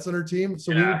many vets on our team,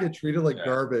 so we would get treated like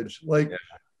garbage. Like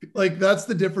that's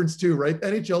the difference too, right?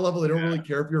 NHL level, they don't really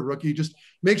care if you're a rookie. Just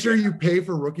make sure you pay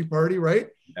for rookie party, right?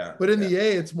 Yeah. But in the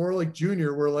A, it's more like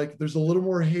junior, where like there's a little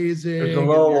more hazing. It was a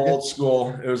little old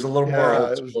school. It was a little more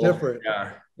old school. It was different.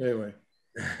 Yeah. Anyway.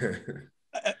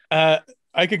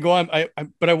 I could go on,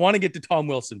 but I want to get to Tom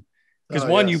Wilson,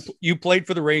 because you played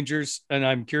for the Rangers, and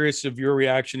I'm curious of your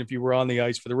reaction if you were on the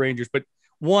ice for the Rangers. But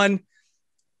one,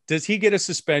 does he get a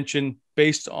suspension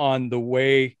based on the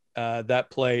way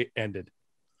that play ended?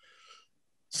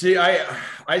 See,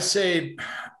 I say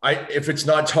if it's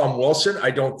not Tom Wilson,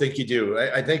 I don't think you do.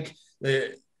 I think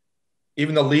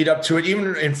even the lead up to it,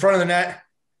 even in front of the net,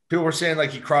 people were saying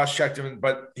like he cross-checked him,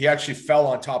 but he actually fell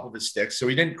on top of his stick. So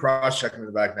he didn't cross-check him in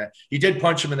the back net. He did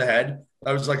punch him in the head.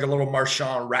 That was like a little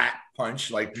Marchand rat punch,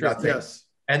 like nothing. Yes.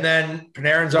 And then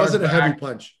Panarin's on his back. It wasn't a heavy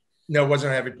punch. No, it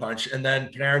wasn't a heavy punch. And then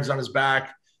Panarin's on his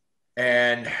back.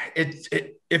 And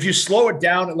if you slow it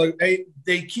down,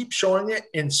 they keep showing it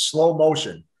in slow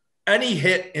motion. Any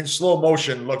hit in slow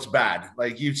motion looks bad.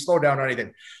 Like you slow down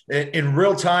anything in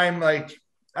real time. Like,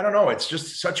 I don't know. It's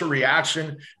just such a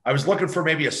reaction. I was looking for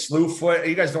maybe a slew foot.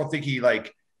 You guys don't think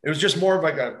it was just more of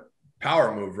like a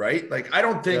power move, right? Like, I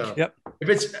don't think if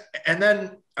it's, and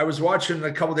then I was watching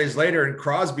a couple days later, and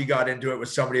Crosby got into it with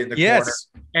somebody in the corner.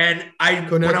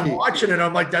 And when I'm watching it,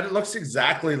 I'm like, that looks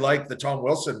exactly like the Tom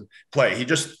Wilson play. He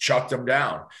just chucked him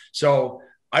down. So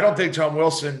I don't think Tom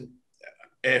Wilson,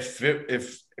 if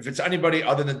it's anybody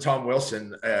other than Tom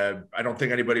Wilson, I don't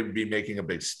think anybody would be making a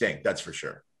big stink. That's for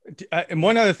sure. And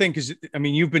one other thing, because I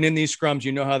mean, you've been in these scrums,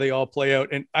 you know how they all play out.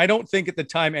 And I don't think at the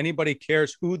time anybody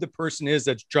cares who the person is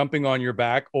that's jumping on your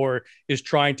back or is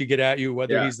trying to get at you,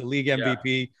 whether he's the league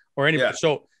MVP or anybody.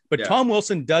 So, but Tom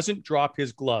Wilson doesn't drop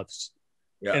his gloves.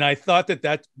 And I thought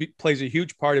that plays a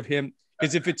huge part of him,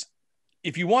 is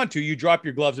if you want to, you drop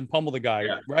your gloves and pummel the guy,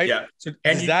 right? Yeah. So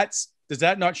does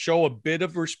that not show a bit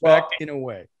of respect in a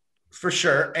way? For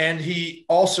sure. And he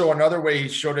also, another way he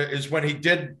showed it is when he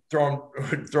did throw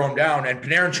him down and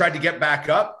Panarin tried to get back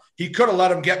up. He could have let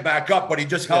him get back up, but he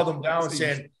just held him down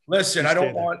saying, listen, I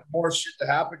don't want more shit to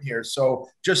happen here. So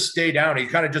just stay down. He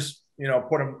kind of just,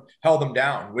 held him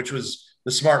down, which was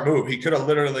the smart move. He could have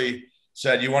literally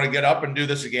said, you want to get up and do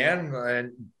this again?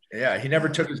 And yeah, he never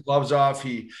took his gloves off.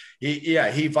 He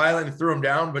violently threw him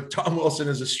down, but Tom Wilson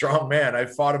is a strong man.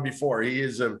 I've fought him before.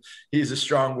 He's a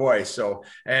strong boy. So,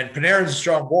 and Panarin's a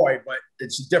strong boy, but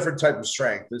it's a different type of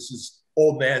strength. This is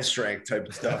old man strength type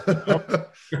of stuff.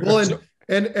 Well,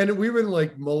 and we've been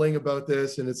like mulling about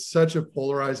this, and it's such a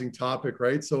polarizing topic,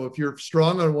 right? So if you're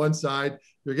strong on one side,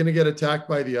 you're going to get attacked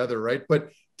by the other, right?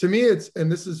 But to me, and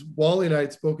this is Wally and I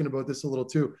had spoken about this a little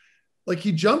too, like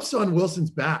he jumps on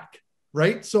Wilson's back.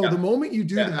 Right. So the moment you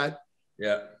do that,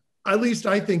 at least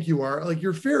I think you are like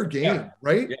you're fair game,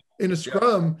 right? Yeah. In a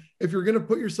scrum, if you're going to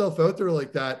put yourself out there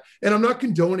like that, and I'm not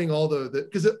condoning all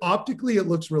because optically it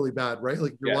looks really bad, right?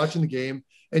 Like you're watching the game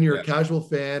and you're a casual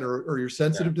fan or you're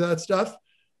sensitive to that stuff.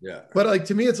 Yeah. But like,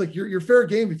 to me, it's like you're fair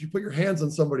game if you put your hands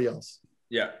on somebody else.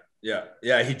 Yeah. Yeah.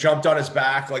 Yeah. He jumped on his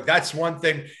back. Like that's one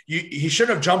thing he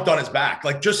shouldn't have jumped on his back.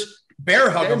 Like just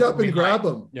bear hug him up and grab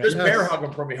him. Just bear hug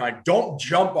him from behind. Don't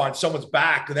jump on someone's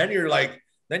back. And then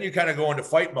you kind of go into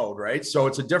fight mode, right? So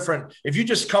it's a different, if you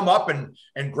just come up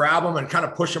and grab him and kind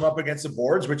of push him up against the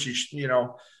boards, which he,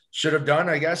 should have done,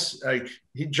 I guess. Like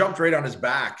he jumped right on his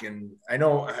back. And I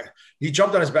know he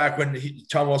jumped on his back when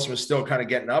Tom Wilson was still kind of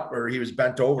getting up or he was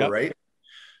bent over, right?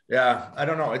 Yeah. I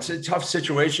don't know. It's a tough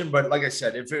situation, but like I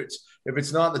said, if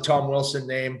it's not the Tom Wilson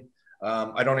name,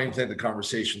 I don't even think the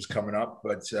conversation's coming up,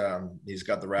 but he's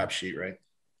got the rap sheet, right?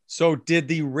 So did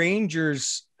the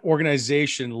Rangers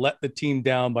organization let the team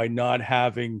down by not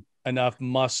having enough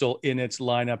muscle in its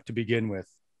lineup to begin with?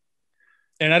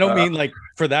 And I don't mean like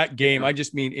for that game. I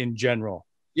just mean in general.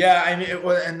 Yeah. I mean,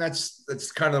 and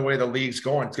that's kind of the way the league's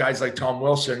going. Guys like Tom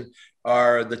Wilson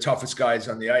are the toughest guys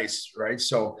on the ice, right?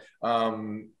 So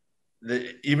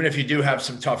even if you do have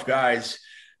some tough guys,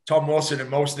 Tom Wilson in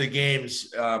most of the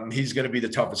games, he's going to be the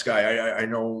toughest guy. I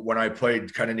know when I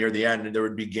played kind of near the end, and there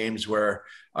would be games where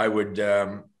I would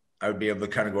be able to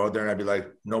kind of go out there and I'd be like,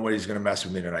 nobody's going to mess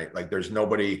with me tonight. Like there's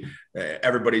nobody,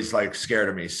 everybody's like scared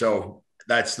of me. So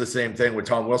that's the same thing with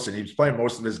Tom Wilson. He's playing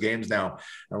most of his games now,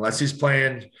 unless he's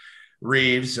playing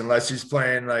Reeves, unless he's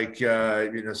playing like,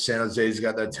 San Jose's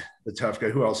got the tough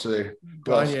guy. Who else are they?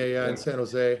 Gagne, in San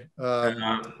Jose. Who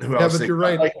else? But you're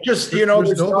right. Like just, there's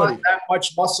nobody. Not that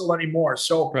much muscle anymore.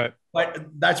 So, but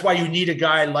that's why you need a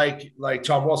guy like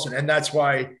Tom Wilson. And that's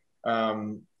why,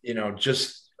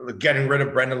 just getting rid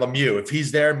of Brendan Lemieux. If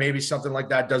he's there, maybe something like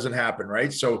that doesn't happen.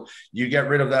 Right. So you get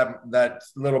rid of that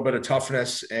little bit of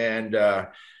toughness and,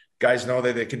 guys know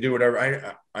that they can do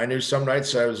whatever. I knew some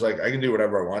nights I was like, I can do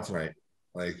whatever I want tonight.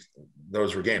 Like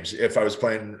those were games. If I was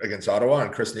playing against Ottawa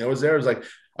and Chris Neil was there, I was like,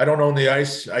 I don't own the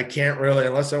ice. I can't really,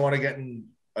 unless I want to get in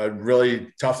a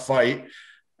really tough fight.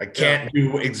 I can't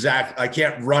I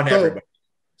can't run everybody.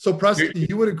 So Prust,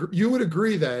 you would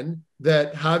agree then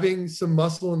that having some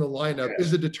muscle in the lineup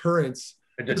is a deterrence.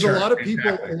 Because a lot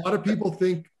of people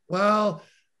think, well,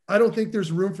 I don't think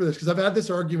there's room for this, because I've had this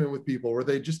argument with people where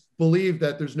they just believe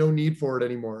that there's no need for it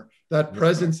anymore, that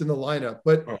presence in the lineup.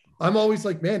 But I'm always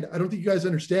like, man, I don't think you guys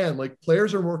understand. Like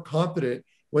players are more confident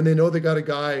when they know they got a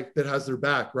guy that has their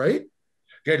back, right?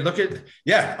 Okay,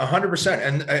 100%.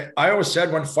 And I always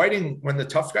said when the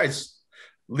tough guys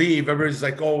leave, everybody's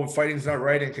like, oh, fighting's not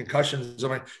right and concussions. I'm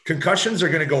like, concussions are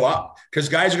going to go up because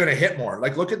guys are going to hit more.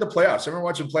 Like, look at the playoffs. I remember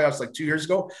watching playoffs like 2 years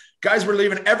ago. Guys were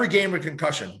leaving every game with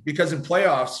concussion because in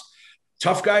playoffs,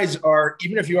 tough guys are,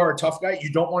 even if you are a tough guy, you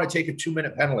don't want to take a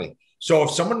 2-minute penalty. So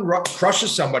if someone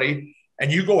crushes somebody and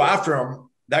you go after them,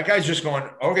 that guy's just going,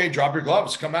 okay, drop your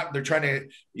gloves, come out.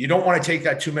 You don't want to take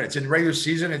that 2 minutes. In regular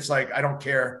season, it's like, I don't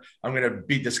care. I'm going to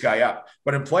beat this guy up.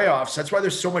 But in playoffs, that's why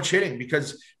there's so much hitting,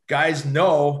 because guys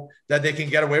know that they can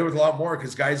get away with a lot more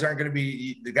because guys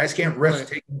can't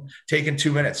risk taking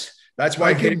 2 minutes. That's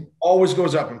why hitting always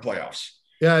goes up in playoffs.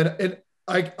 Yeah. And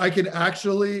I can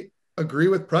actually agree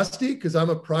with Prusty, because I'm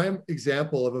a prime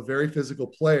example of a very physical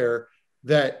player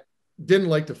that didn't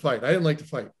like to fight. I didn't like to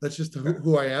fight. That's just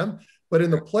who I am. But in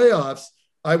the playoffs,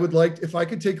 I would like, if I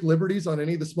could take liberties on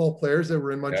any of the small players that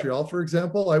were in Montreal, for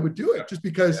example, I would do it just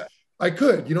because I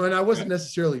could, and I wasn't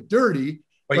necessarily dirty,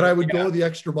 but I would go the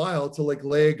extra mile to like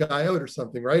lay a guy out or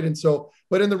something. Right. And so,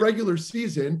 but in the regular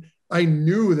season, I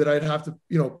knew that I'd have to,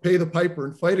 pay the piper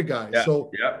and fight a guy. Yeah.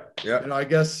 So, I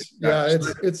guess,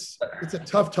 it's a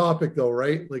tough topic though,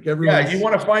 right? Like everyone. Yeah. You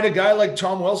want to find a guy like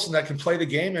Tom Wilson that can play the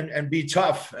game and be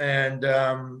tough. And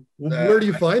where do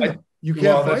you find them? You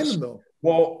can't find them though.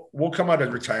 Well, we'll come out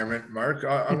of retirement, Mark.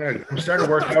 I'm starting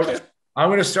to work out. I'm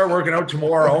going to start working out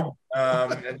tomorrow.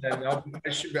 And then I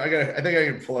think I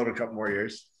can pull out a couple more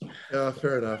years. Yeah,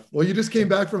 fair enough. Well, you just came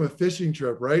back from a fishing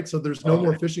trip, right? So there's no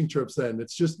more fishing trips then.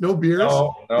 It's just no beers.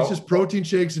 No. It's just protein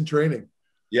shakes and training.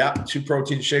 Yeah, 2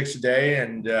 protein shakes a day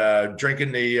and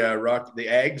drinking the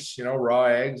eggs, raw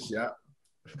eggs. Yeah.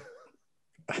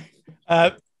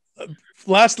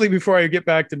 Lastly, before I get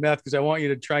back to Meth, because I want you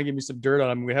to try and give me some dirt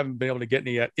on him, we haven't been able to get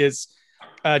any yet, is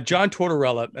John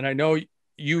Tortorella. And I know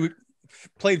you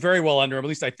played very well under him. At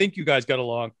least I think you guys got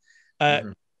along.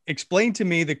 Explain to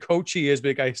me the coach he is,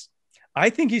 because I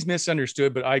think he's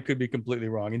misunderstood, but I could be completely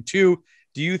wrong. And 2,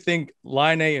 do you think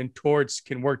Laine and Torts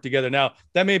can work together? Now,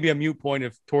 that may be a moot point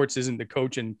if Torts isn't the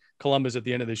coach in Columbus at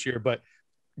the end of this year, but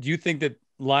do you think that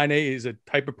Laine is a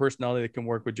type of personality that can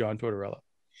work with John Tortorella?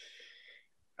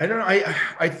 I don't know.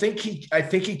 I think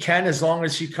he can, as long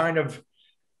as he kind of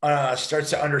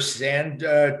starts to understand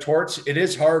Torts. It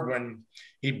is hard when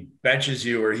he benches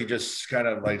you, or he just kind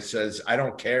of like says, I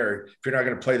don't care if you're not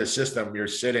going to play the system, you're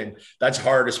sitting. That's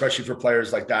hard, especially for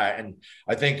players like that. And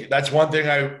I think that's one thing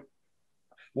I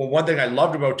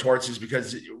loved about Torts is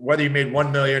because whether you made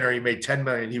 1 million or you made 10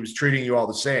 million, he was treating you all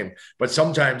the same. But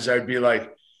sometimes I'd be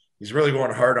like, he's really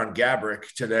going hard on Gabrick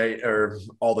today, or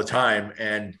all the time.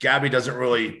 And Gabby doesn't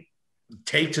really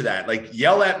take to that. Like,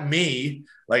 yell at me,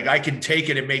 like I can take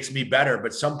it. It makes me better.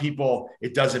 But some people,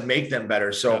 it doesn't make them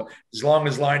better. So as long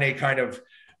as Laine kind of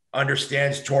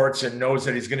understands Torts and knows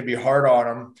that he's going to be hard on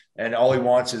him, and all he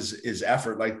wants is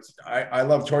effort. Like I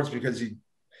love Torts because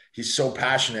he's so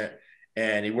passionate.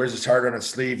 And he wears his heart on his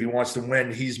sleeve. He wants to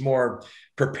win. He's more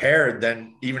prepared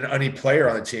than even any player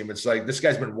on the team. It's like, this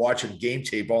guy's been watching game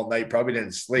tape all night, probably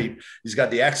didn't sleep. He's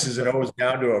got the X's and O's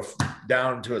down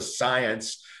to a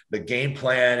science, the game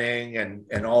planning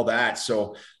and all that.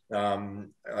 So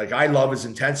like, I love his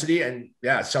intensity. And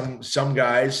yeah, some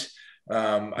guys,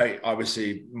 I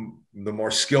obviously, the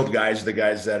more skilled guys, the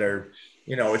guys that are,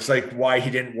 it's like why he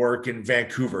didn't work in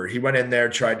Vancouver. He went in there,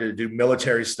 tried to do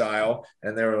military style,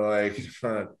 and they were like,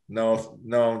 no,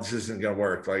 this isn't going to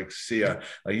work. Like, see ya.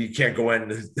 Like, you can't go in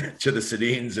to the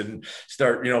Sedins and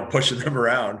start, pushing them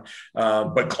around.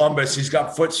 But Columbus, he's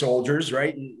got foot soldiers,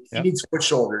 right? He needs foot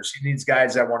soldiers. He needs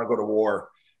guys that want to go to war,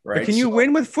 right? But can you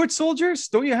win with foot soldiers?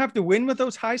 Don't you have to win with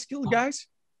those high skilled guys?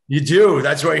 You do.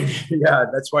 That's why.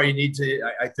 That's why you need to.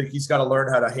 I think he's got to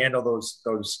learn how to handle the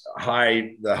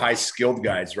high skilled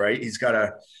guys, right? He's got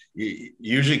to.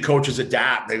 Usually, coaches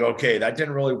adapt. They go, okay, that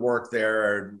didn't really work there,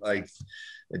 or like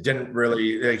it didn't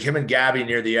really. Like him and Gabby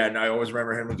near the end. I always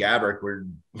remember him and Gabrick were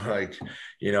like,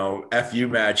 FU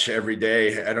match every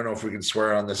day. I don't know if we can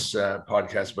swear on this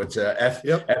podcast, but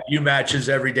FU matches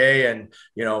every day, and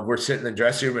we're sitting in the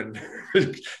dressing room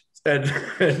and. And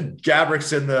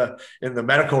Gabrick's in the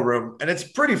medical room, and it's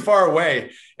pretty far away.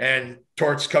 And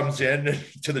Torts comes in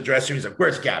to the dressing room. He's like,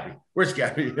 "Where's Gabby? Where's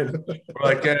Gabby?" And we're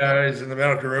like, "He's in the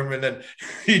medical room." And then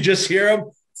you just hear him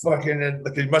fucking, and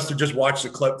like, he must have just watched the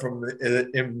clip from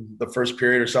in the first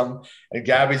period or something. And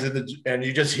Gabby's and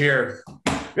you just hear,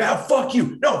 "Yeah, fuck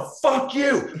you. No, fuck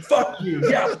you. Fuck you."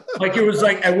 Yeah. Like, it was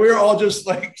like, and we're all just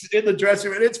like in the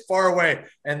dressing room, and it's far away.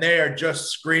 And they are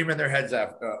just screaming their heads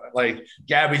off. Like,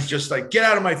 Gabby's just like, "Get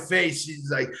out of my face."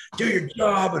 He's like, "Do your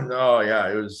job." And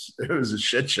it was a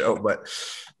shit show. But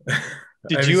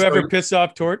did you ever piss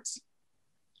off Torts?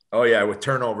 Oh yeah. With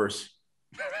turnovers.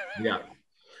 Yeah.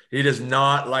 He does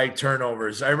not like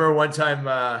turnovers. I remember one time,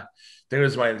 I think it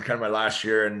was my last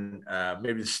year, and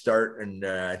maybe the start, and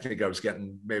I think I was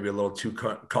getting maybe a little too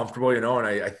comfortable, and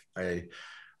I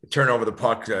turn over the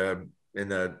puck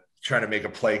trying to make a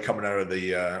play coming out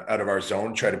of our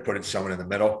zone, try to put it someone in the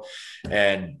middle,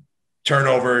 and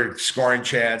turnover, scoring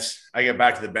chance. I get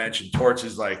back to the bench, and Torts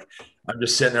is like, I'm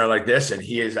just sitting there like this, and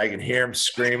I can hear him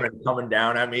screaming, coming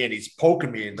down at me, and he's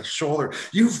poking me in the shoulder.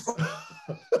 "You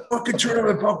fucking turn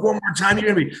over the puck one more time, you're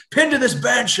gonna be pinned to this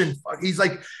bench." And he's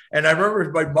like, and I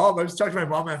remember my mom, I was talking to my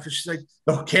mom after, she's like,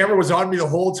 the camera was on me the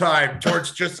whole time.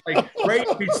 Torts just like right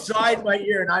beside my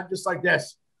ear, and I'm just like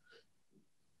this.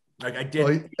 Like, I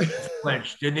didn't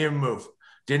flinch, didn't even move,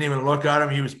 didn't even look at him.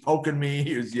 He was poking me,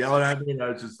 he was yelling at me, and I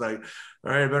was just like,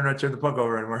 all right, I better not turn the puck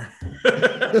over anymore.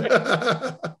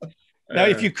 Now,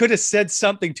 if you could have said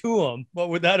something to him, what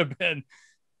would that have been?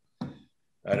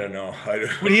 I don't know.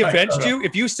 Would he have benched you?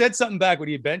 If you said something back, would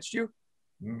he have benched you?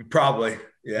 Probably.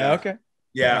 Yeah. Okay.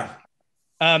 Yeah.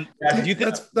 Do you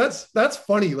think that's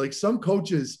funny? Like, some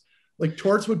coaches, like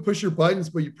Torts would push your buttons,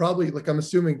 but you probably, like, I'm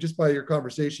assuming just by your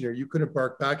conversation here, you couldn't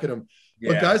bark back at him.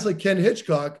 Yeah. But guys like Ken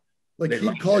Hitchcock, like,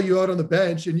 he'd call you out on the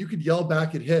bench, and you could yell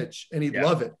back at Hitch, and he'd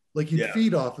love it. Like, he'd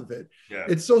feed off of it. Yeah.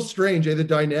 It's so strange, the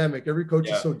dynamic. Every coach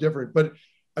is so different. But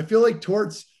I feel like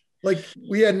Torts, like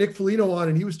we had Nick Foligno on,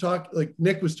 and he was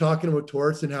Nick was talking about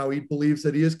Torts and how he believes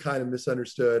that he is kind of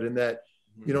misunderstood, and that,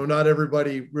 you know, not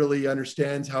everybody really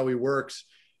understands how he works.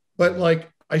 But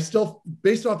like, I still,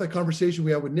 based off that conversation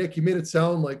we had with Nick, he made it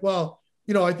sound like, well,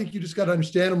 you know, I think you just got to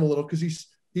understand him a little, because he's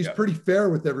pretty fair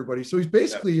with everybody. So he's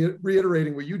basically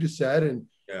reiterating what you just said. And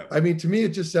I mean, to me, it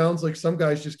just sounds like some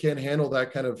guys just can't handle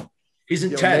that kind of, he's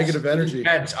intense, negative energy. He's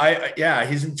intense.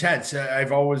 He's intense.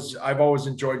 I've always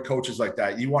enjoyed coaches like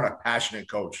that. You want a passionate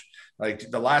coach.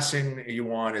 Like, the last thing you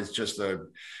want is just a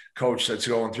coach that's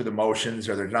going through the motions,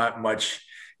 or there's not much,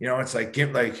 you know. It's like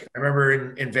I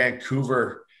remember in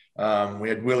Vancouver, we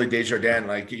had Willie Desjardins,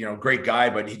 like, you know, great guy,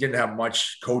 but he didn't have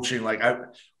much coaching. Like,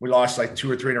 we lost like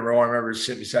 2 or 3 in a row. I remember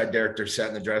sitting beside Derek Dorsett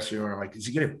in the dressing room, and I'm like, is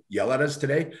he going to yell at us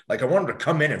today? Like, I want him to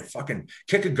come in and fucking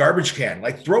kick a garbage can,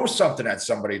 like throw something at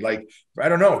somebody. Like, I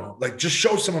don't know, like just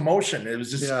show some emotion. It was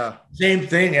just same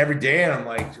thing every day. And I'm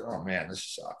like, oh man,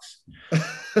 this sucks.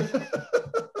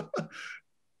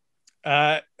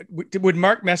 Would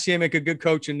Marc Messier make a good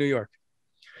coach in New York?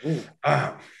 That's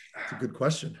a good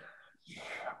question.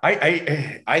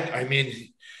 I mean,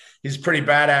 he's a pretty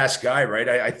badass guy, right?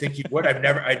 I think he would.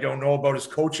 I don't know about his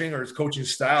coaching or his coaching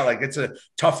style. Like, it's a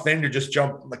tough thing to just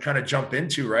jump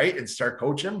into, right, and start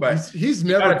coaching. But he's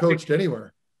never coached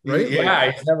anywhere, right?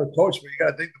 Yeah, he's never coached. But you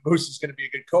got to think the Moose is going to be a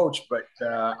good coach. But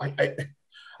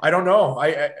I don't know.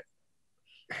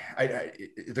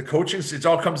 The coaching, it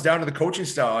all comes down to the coaching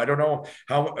style. I don't know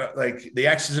how, like, the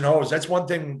X's and O's. That's one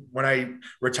thing when I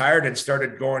retired and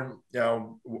started going, you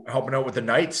know, helping out with the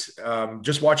Knights,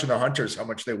 just watching the Hunters, how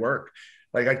much they work.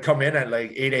 Like, I'd come in at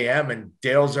like 8 a.m. and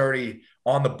Dale's already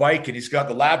on the bike, and he's got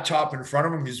the laptop in front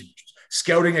of him. He's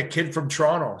scouting a kid from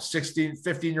Toronto,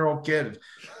 15-year-old kid.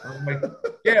 I'm like,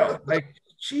 Dale, like,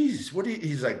 geez,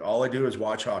 he's like, all I do is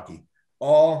watch hockey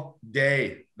all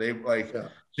day. They like,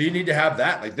 so you need to have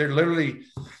that. Like, they're literally,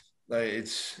 like,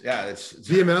 it's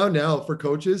the amount now for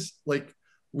coaches. Like,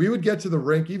 we would get to the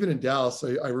rink, even in Dallas.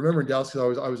 I remember in Dallas,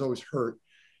 because I was always hurt,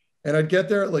 and I'd get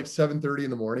there at like 7:30 in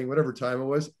the morning, whatever time it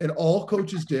was. And all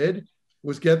coaches did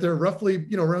was get there roughly,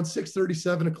 you know, around 6:30,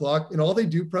 7 o'clock. And all they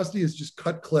do, Prusty, is just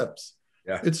cut clips.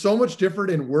 Yeah. It's so much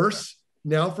different and worse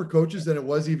now for coaches than it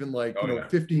was even like,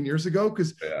 15 years ago.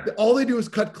 Because all they do is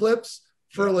cut clips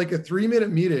for like a 3-minute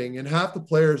meeting, and half the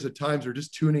players at times are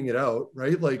just tuning it out,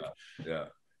 right? Like,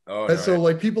 so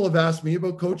like, people have asked me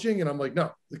about coaching, and I'm like,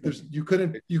 no, like, you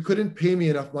couldn't pay me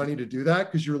enough money to do that,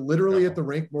 because you're literally at the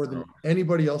rink more than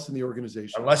anybody else in the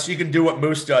organization. Unless you can do what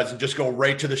Moose does and just go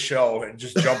right to the show and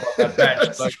just jump on that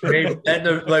bench.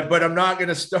 But I'm not going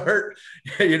to start,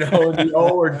 you know, the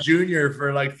O or junior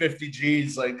for like 50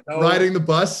 G's, like, no. riding the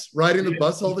bus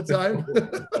all the time.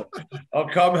 I'll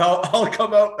come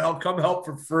help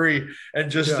for free,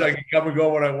 and just I can come and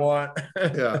go when I want.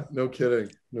 Yeah, no kidding.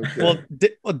 Well,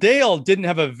 Dale didn't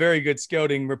have a very good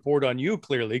scouting report on you,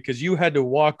 clearly, because you had to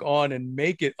walk on and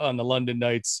make it on the London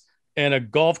Knights, and a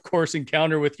golf course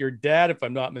encounter with your dad, if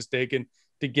I'm not mistaken,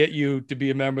 to get you to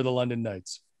be a member of the London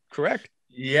Knights. Correct?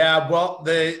 Yeah. Well,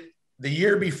 the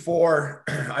year before,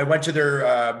 I went to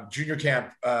their junior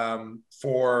camp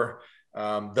for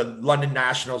the London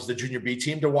Nationals, the junior B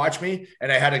team, to watch me.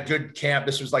 And I had a good camp.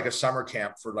 This was like a summer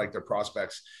camp for like their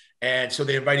prospects. And so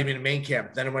they invited me to main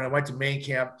camp. Then when I went to main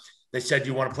camp, they said,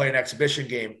 you want to play an exhibition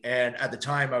game? And at the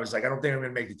time I was like, I don't think I'm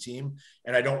going to make the team,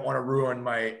 and I don't want to ruin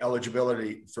my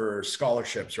eligibility for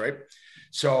scholarships. Right.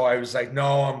 So I was like,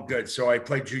 no, I'm good. So I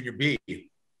played junior B.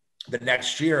 The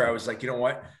next year I was like, you know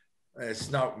what?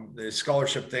 It's not the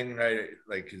scholarship thing.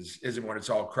 Isn't what it's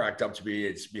all cracked up to be.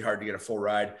 It's be hard to get a full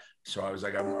ride. So I was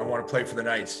like, I want to play for the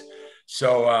Knights.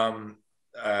 So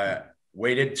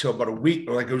waited till about a week,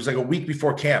 like it was like a week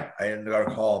before camp. I got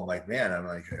a call. I'm like, man,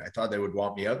 I thought they would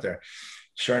want me out there.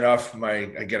 Sure enough, I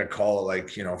get a call at like,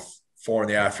 4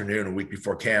 p.m, a week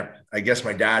before camp. I guess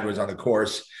my dad was on the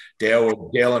course.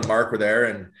 Dale and Marc were there,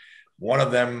 and one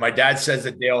of them, my dad says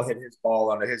that Dale hit his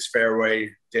ball onto his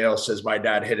fairway. Dale says my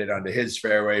dad hit it onto his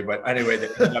fairway. But anyway,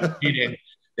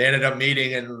 they ended up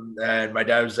meeting, and my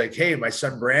dad was like, hey, my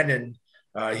son Brandon,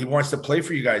 he wants to play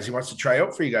for you guys. He wants to try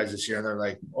out for you guys this year. And they're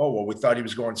like, oh, well, we thought he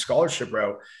was going scholarship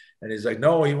route. And he's like,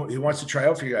 no, he wants to try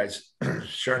out for you guys.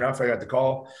 Sure enough, I got the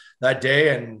call that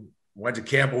day and went to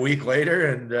camp a week later,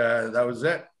 and that was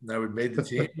it. And I made the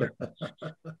team.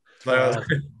 But,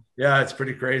 yeah, it's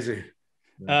pretty crazy.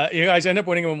 You guys end up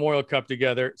winning a Memorial Cup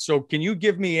together. So can you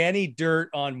give me any dirt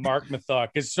on Marc Methot?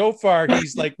 Because so far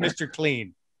he's like Mr.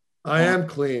 Clean. I am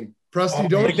clean. Prusty,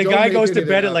 don't. Like the guy goes to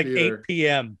bed at like 8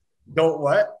 p.m. Don't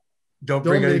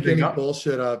bring make any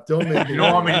bullshit up. Don't make. You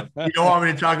don't want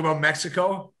me to talk about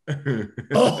Mexico?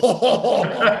 Oh,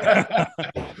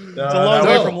 It's a long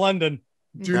way from London.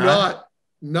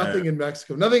 Nothing in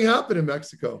Mexico. Nothing happened in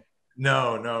Mexico.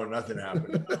 No, nothing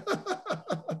happened.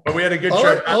 But we had a good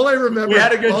trip. All I remember, we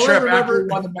had a good trip after we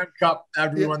won the Mem Cup.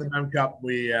 After we won the Mem Cup,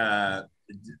 we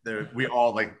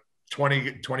all like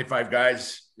 20, 25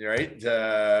 guys, right?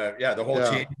 The whole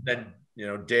team. Then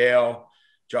Dale,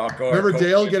 Jocko. Remember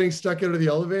Dale getting stuck out of the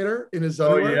elevator in his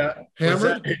underwear?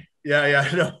 Hammered?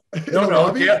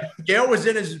 No. Dale was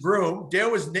in his room.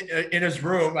 Dale was in his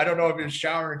room. I don't know if he was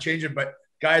showering or changing, but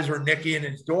guys were nicking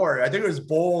his door. I think it was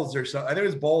bowls or something. I think it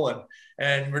was bowling,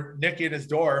 and we're nicking his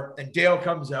door. And Dale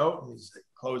comes out and he's like,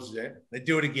 closes it. They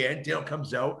do it again. Dale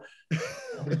comes out.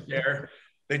 There.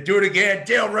 They do it again.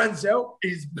 Dale runs out.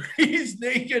 He's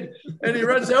naked, and he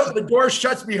runs out. And the door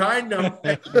shuts behind him.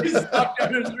 And he's locked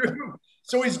in his room.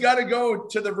 So he's got to go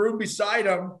to the room beside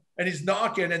him, and he's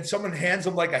knocking, and someone hands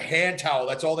him like a hand towel.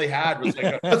 That's all they had was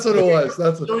like that's what it was.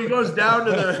 So he goes down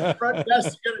to the front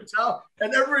desk to get a towel,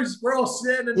 and we're all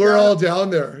sitting. We're all down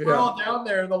there. We're all down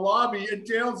there in the lobby, and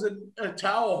Dale's in a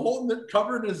towel, holding it,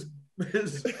 covering his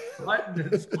butt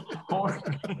and his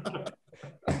horn.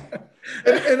 And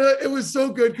it was so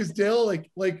good because Dale,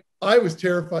 like I was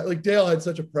terrified. Like Dale had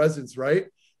such a presence, right?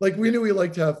 Like we knew he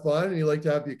liked to have fun and he liked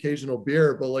to have the occasional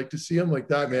beer, but like to see him like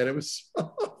that, man, it was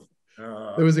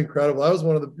it was incredible. That was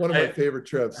one of my favorite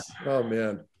trips. Oh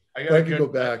man, I could go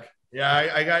back. Yeah,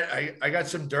 I got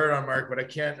some dirt on Mark, but I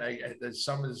can't.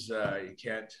 Some is you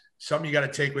can't. Some you got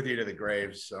to take with you to the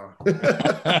grave. So good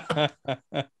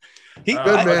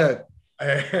man.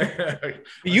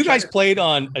 You guys played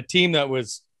on a team that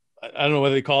was, I don't know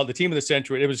whether they call it the team of the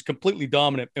century. It was completely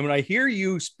dominant. And when I hear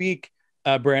you speak,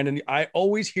 Brandon, I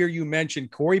always hear you mention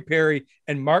Corey Perry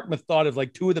and Marc Methot as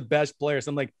like two of the best players.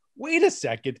 I'm like, wait a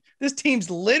second, this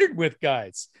team's littered with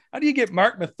guys. How do you get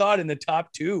Marc Methot in the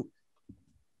top two?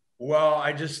 Well,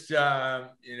 I just, I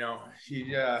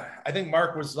think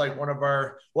Mark was like one of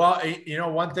our,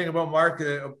 one thing about Mark,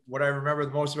 what I remember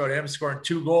the most about him, scoring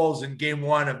 2 goals in game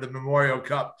 1 of the Memorial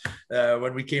Cup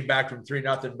when we came back from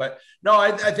 3-0. But no,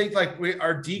 I think like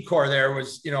our decor there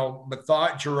was,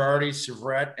 Methot, Girardi,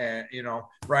 Severette, and,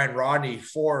 Ryan Rodney,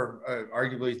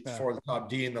 arguably for the top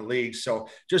D in the league. So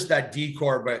just that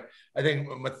decor. But I think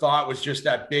Methot was just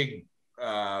that big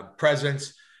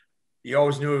presence. You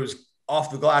always knew it was off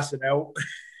the glass and out.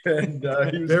 And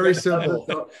he was very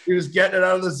simple. He was getting it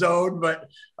out of the zone. But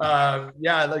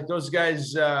like those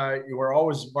guys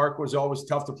Mark was always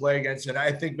tough to play against. And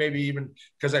I think maybe even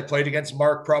because I played against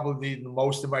Mark probably the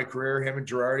most of my career, him and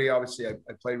Girardi. Obviously I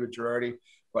played with Girardi,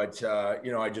 but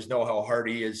I just know how hard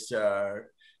he is to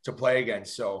play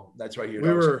against. So that's why we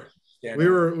were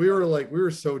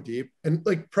so deep. And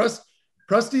like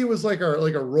Prusty was like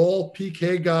a role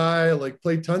PK guy, like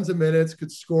played tons of minutes,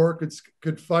 could score,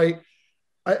 could fight.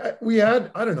 We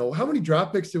had, I don't know, how many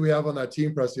draft picks did we have on that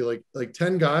team, Prusty? Like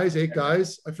 10 guys, 8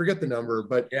 guys? I forget the number,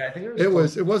 but yeah, I think it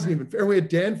wasn't even fair. We had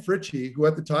Dan Fritchie, who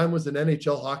at the time was an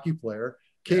NHL hockey player,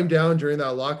 came down during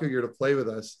that lockout year to play with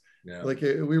us. Yeah. Like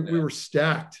we were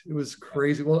stacked. It was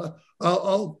crazy. Well,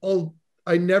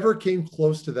 I never came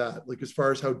close to that, like as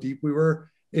far as how deep we were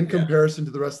in comparison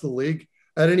to the rest of the league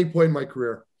at any point in my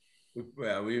career.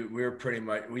 We were pretty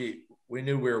much, we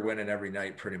knew we were winning every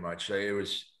night pretty much. We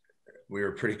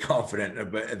were pretty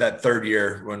confident. But that third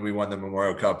year when we won the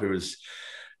Memorial Cup, it was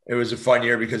a fun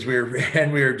year because we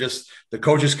were just, the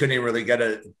coaches couldn't even really get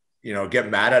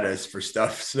mad at us for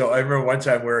stuff. So I remember one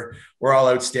time we're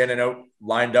all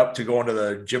lined up to go into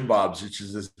the Jim Bob's, which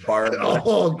is this bar.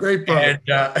 Oh, great bar.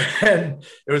 And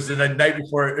it was the night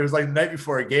before, it was like the night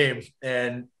before a game.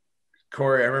 And I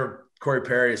remember Corey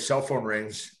Perry, his cell phone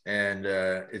rings, and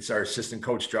it's our assistant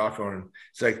coach, Jocko. And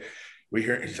it's like,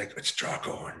 he's like, it's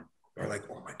Jocko. And we're like,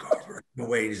 oh my God, no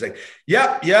way. He's like,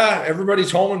 yeah,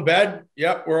 everybody's home in bed.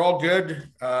 Yep, we're all good.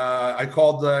 I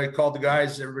called the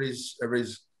guys. Everybody's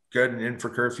good and in for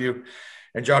curfew.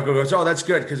 And Jocko goes, oh, that's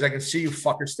good, because I can see you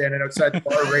fuckers standing outside the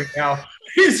bar right now.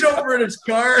 He's over in his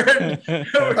car. And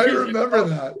I remember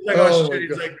that. Like, oh shit.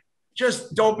 He's like,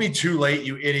 just don't be too late,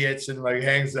 you idiots, and like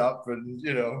hangs up. And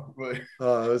but,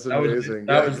 oh, that was amazing.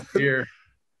 That was the year.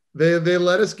 They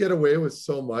let us get away with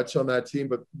so much on that team,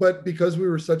 but because we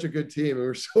were such a good team, we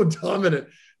were so dominant,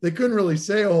 they couldn't really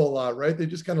say a whole lot, right? They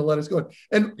just kind of let us go.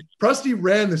 And Prusty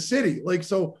ran the city. Like,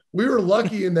 so we were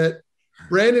lucky in that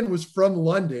Brandon was from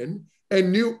London.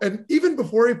 and even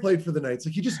before he played for the Knights,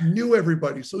 like he just knew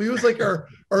everybody. So he was like our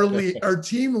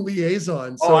team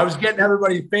liaison. So I was getting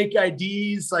everybody fake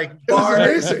IDs, like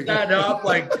bars set up,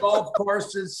 like golf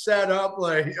courses set up,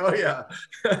 like it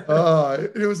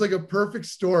was like a perfect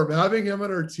storm. Having him on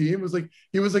our team was like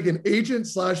he was like an agent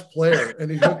 / player,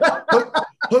 and he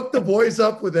hooked the boys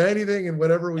up with anything and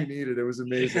whatever we needed. It was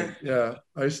amazing. Yeah,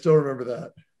 I still remember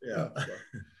that. Yeah.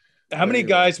 How many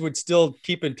guys would still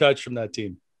keep in touch from that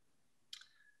team?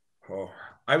 Oh,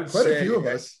 I would quite say a few of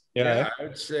us. Yeah, I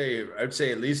would say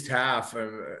at least half.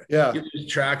 You lose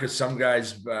track of some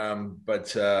guys,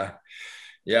 but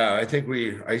I think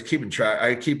I keep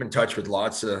in touch with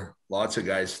lots of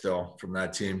guys still from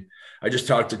that team. I just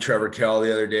talked to Trevor Kell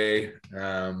the other day. We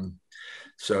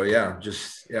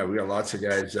got lots of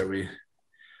guys that we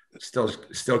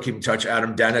still keep in touch.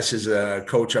 Adam Dennis is a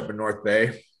coach up in North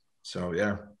Bay. So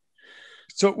yeah.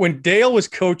 So when Dale was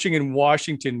coaching in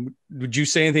Washington, would you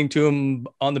say anything to him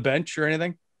on the bench or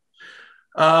anything?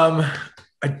 I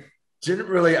didn't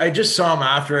really. I just saw him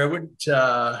after. I wouldn't.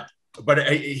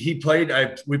 He played.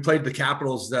 We played the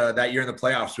Capitals that year in the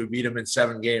playoffs. We beat him in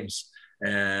 7 games,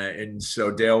 and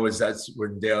so that's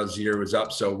when Dale's year was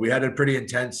up. So we had a pretty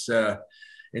intense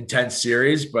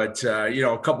series, but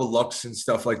a couple looks and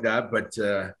stuff like that. But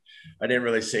I didn't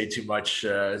really say too much.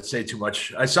 I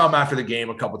saw him after the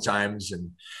game a couple times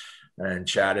and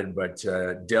chatted, but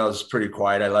Dale's pretty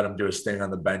quiet. I let him do his thing on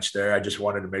the bench there. I just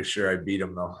wanted to make sure I beat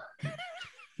him though.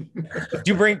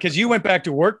 Because you went back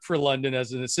to work for London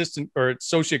as an assistant or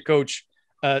associate coach,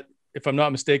 if I'm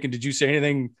not mistaken. Did you say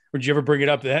anything, or did you ever bring it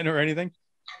up then or anything?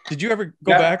 Did you ever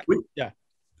go back? Yeah.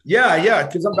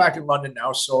 Because I'm back in London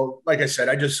now. So like I said,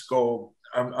 I just go.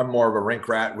 I'm more of a rink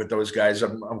rat with those guys.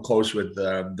 I'm close with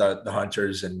the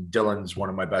Hunters, and Dylan's one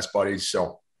of my best buddies.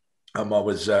 So I'm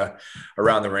always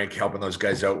around the rink helping those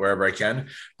guys out wherever I can.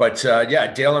 But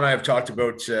Dale and I have talked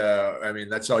about.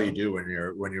 That's all you do when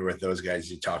you're with those guys.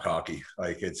 You talk hockey.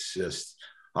 Like it's just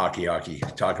hockey.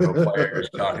 Talking about players,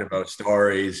 talking about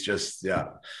stories. Just yeah.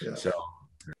 So.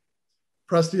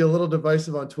 Prusty, a little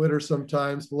divisive on Twitter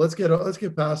sometimes, but let's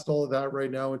get past all of that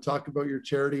right now and talk about your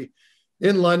charity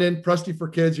in London, Prusty for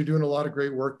Kids. You're doing a lot of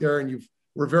great work there, and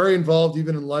we're very involved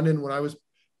even in London when I was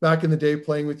back in the day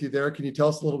playing with you there. Can you tell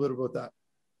us a little bit about that?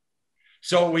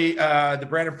 So we, the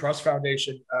Brandon Prust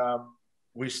Foundation,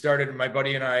 we started, my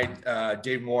buddy and I,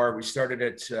 Dave Moore, we started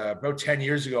it about 10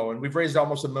 years ago, and we've raised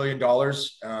almost $1 million.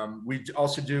 We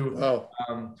also do,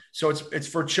 so it's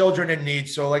for children in need.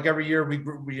 So like every year we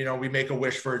make a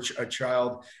wish for a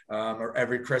child, or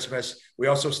every Christmas. We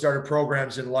also started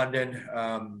programs in London,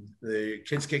 the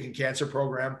Kids Kicking Cancer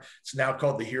program. It's now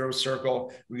called the Hero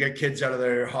Circle. We get kids out of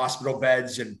their hospital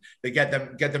beds and they get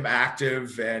them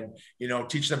active and,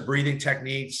 teach them breathing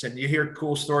techniques. And you hear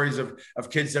cool stories of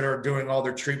kids that are doing all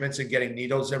their treatments and getting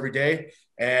needles every day.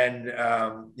 And,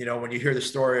 when you hear the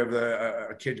story of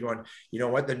a kid going,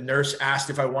 the nurse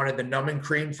asked if I wanted the numbing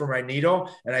cream for my needle.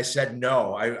 And I said,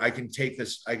 no, I can take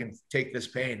this. I can take this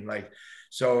pain.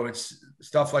 So it's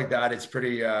stuff like that. It's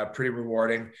pretty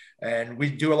rewarding. And we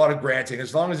do a lot of granting.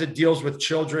 As long as it deals with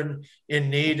children in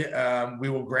need, we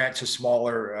will grant to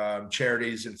smaller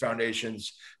charities and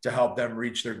foundations to help them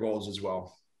reach their goals as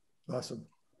well. Awesome.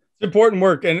 It's important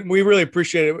work, and we really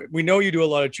appreciate it. We know you do a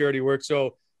lot of charity work,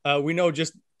 so we know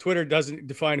just Twitter doesn't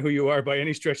define who you are by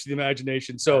any stretch of the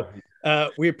imagination. So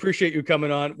we appreciate you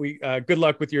coming on. We good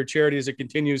luck with your charity as it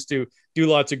continues to do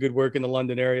lots of good work in the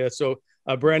London area. So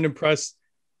Brandon Prust,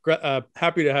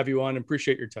 happy to have you on and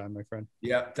appreciate your time, my friend.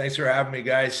 Yeah. Thanks for having me,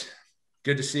 guys.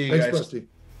 Good to see you. Thanks, guys. Rusty.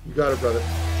 You got it, brother.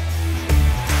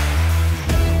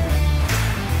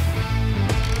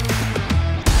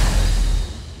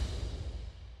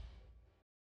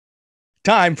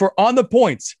 Time for On the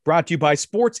Points, brought to you by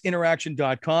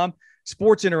sportsinteraction.com.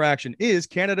 Sports Interaction is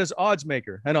Canada's odds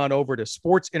maker. Head on over to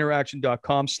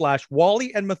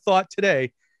sportsinteraction.com/Wally and Methot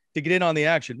today to get in on the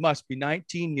action. Must be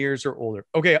 19 years or older.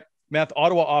 Okay, Meth,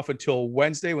 Ottawa off until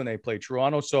Wednesday when they play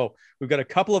Toronto. So we've got a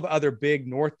couple of other big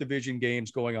North Division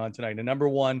games going on tonight. And number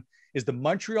one is the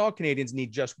Montreal Canadiens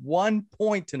need just 1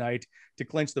 point tonight to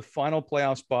clinch the final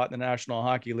playoff spot in the National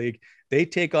Hockey League. They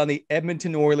take on the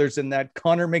Edmonton Oilers and that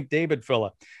Connor McDavid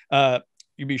fella.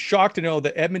 You'd be shocked to know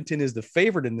that Edmonton is the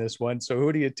favorite in this one. So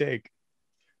who do you take?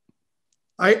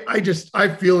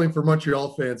 I'm feeling for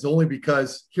Montreal fans only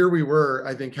because here we were,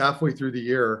 I think, halfway through the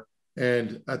year.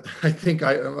 And I think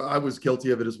I was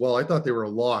guilty of it as well. I thought they were a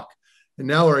lock. And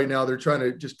right now they're trying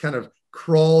to just kind of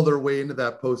crawl their way into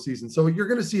that postseason. So you're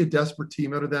going to see a desperate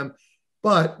team out of them,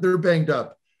 but they're banged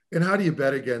up. And how do you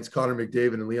bet against Connor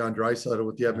McDavid and Leon Draisaitl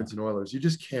with the Edmonton Oilers? You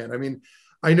just can't. I mean,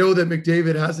 I know that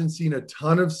McDavid hasn't seen a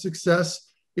ton of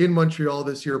success in Montreal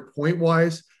this year, point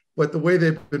wise, but the way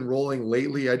they've been rolling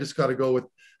lately, I just got to go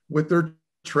with their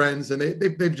trends, and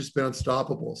they've just been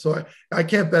unstoppable. So I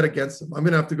can't bet against them. I'm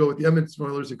going to have to go with the Edmonton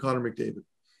Oilers and Connor McDavid.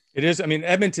 It is. I mean,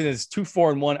 Edmonton is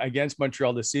 2-4-1 against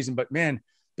Montreal this season, but man,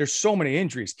 there's so many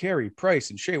injuries. Carey Price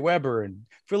and Shea Weber and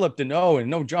Philip Deneau and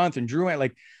no Jonathan Drouin.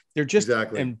 Like they're just,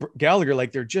 and Gallagher,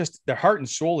 like they're just, their heart and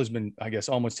soul has been, I guess,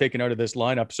 almost taken out of this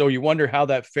lineup. So you wonder how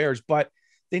that fares, but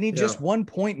they need just 1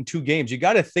 point in 2 games. You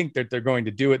got to think that they're going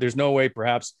to do it. There's no way,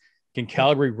 perhaps, can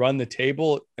Calgary run the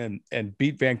table and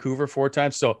beat Vancouver 4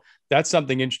 times? So that's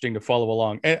something interesting to follow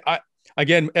along. And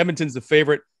again, Edmonton's the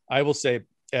favorite. I will say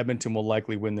Edmonton will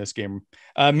likely win this game.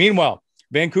 Meanwhile,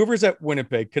 Vancouver's at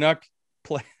Winnipeg. Canuck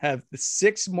have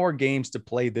 6 more games to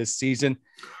play this season.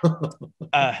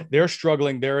 They're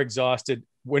struggling. They're exhausted.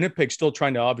 Winnipeg still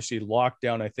trying to obviously lock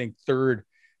down, I think, third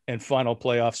and final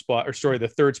playoff spot,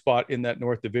 the third spot in that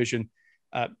North Division.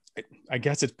 I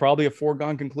guess it's probably a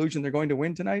foregone conclusion they're going to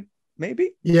win tonight.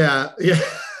 Maybe. Yeah.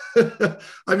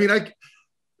 I mean,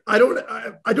 I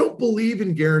don't believe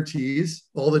in guarantees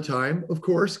all the time, of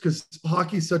course, because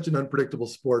hockey is such an unpredictable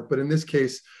sport. But in this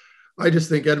case, I just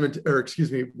think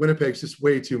Winnipeg's just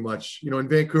way too much. You know, in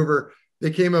Vancouver, they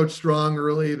came out strong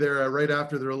early there, right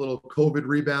after their little COVID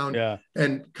rebound,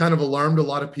 and kind of alarmed a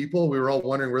lot of people. We were all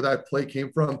wondering where that play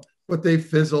came from, but they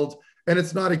fizzled. And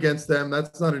it's not against them.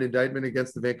 That's not an indictment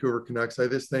against the Vancouver Canucks. I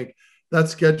just think that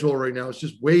schedule right now is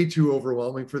just way too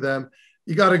overwhelming for them.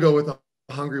 You got to go with a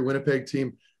hungry Winnipeg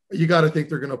team. You got to think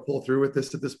they're going to pull through with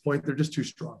this at this point. They're just too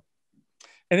strong.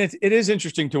 And it is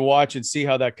interesting to watch and see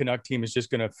how that Canuck team is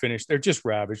just going to finish. They're just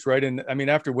ravaged, right? And I mean,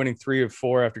 after winning 3 of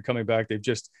 4 after coming back,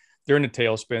 they're in a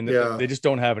tailspin. They just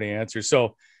don't have any answers.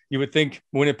 So you would think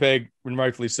Winnipeg, and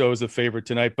rightfully so, is the favorite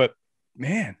tonight. But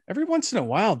man, every once in a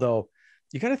while, though,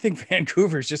 you got to think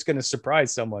Vancouver is just going to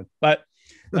surprise someone. But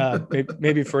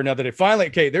maybe for another day. Finally,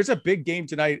 okay, there's a big game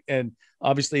tonight, and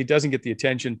obviously it doesn't get the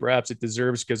attention perhaps it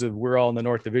deserves because we're all in the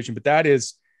North Division. But that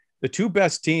is the 2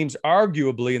 best teams,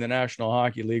 arguably, in the National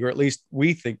Hockey League, or at least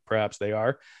we think perhaps they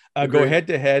are, go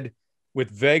head-to-head with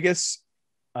Vegas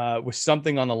with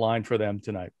something on the line for them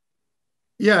tonight.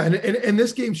 Yeah, and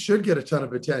this game should get a ton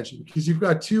of attention because you've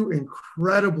got 2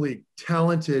 incredibly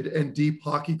talented and deep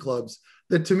hockey clubs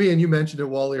that, to me, and you mentioned it,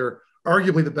 Wally, are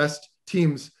arguably the best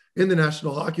teams in the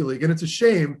National Hockey League. And it's a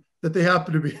shame that they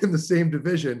happen to be in the same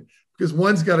division because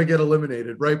one's got to get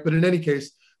eliminated, right? But in any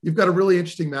case, you've got a really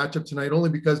interesting matchup tonight, only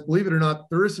because, believe it or not,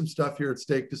 there is some stuff here at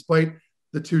stake, despite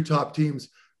the 2 top teams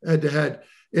head-to-head,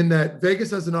 in that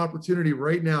Vegas has an opportunity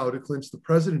right now to clinch the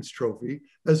President's Trophy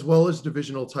as well as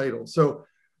divisional title. So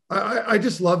I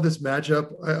just love this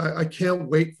matchup. I can't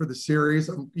wait for the series.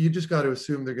 You just got to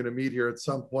assume they're going to meet here at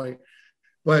some point.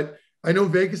 But I know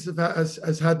Vegas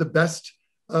has had the best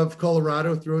of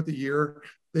Colorado throughout the year.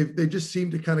 They just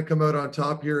seem to kind of come out on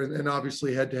top here. And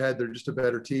obviously head-to-head, they're just a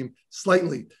better team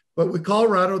slightly. But with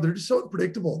Colorado, they're just so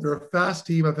unpredictable. They're a fast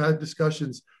team. I've had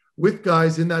discussions with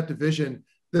guys in that division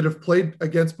that have played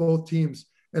against both teams,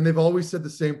 and they've always said the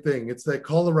same thing. It's that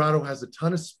Colorado has a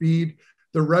ton of speed.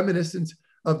 They're reminiscent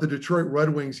of the Detroit Red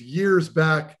Wings years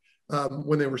back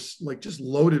when they were like just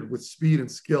loaded with speed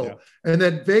and skill. And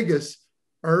that Vegas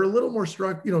are a little more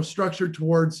structured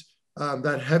towards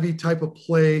that heavy type of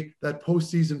play, that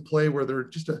postseason play where they're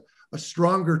just a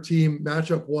stronger team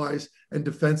matchup wise and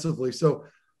defensively. So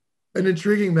an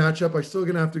intriguing matchup. I'm still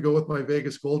going to have to go with my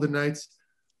Vegas Golden Knights.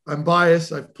 I'm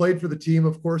biased. I've played for the team,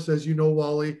 of course, as you know,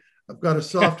 Wally. I've got a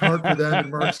soft heart for them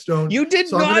and Mark Stone. You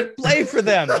did not play for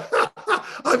them.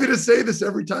 I'm going to say this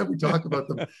every time we talk about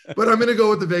them, but I'm going to go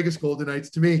with the Vegas Golden Knights.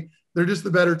 To me, they're just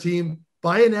the better team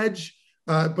by an edge,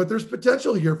 but there's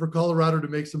potential here for Colorado to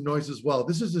make some noise as well.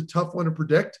 This is a tough one to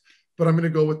predict, but I'm going to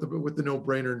go with the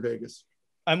no-brainer in Vegas.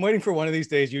 I'm waiting for one of these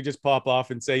days you just pop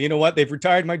off and say, you know what? They've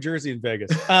retired my jersey in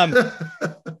Vegas.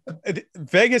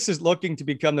 Vegas is looking to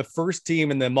become the first team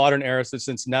in the modern era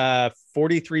since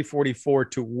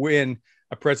 43-44 to win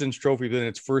a President's Trophy within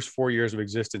its first 4 years of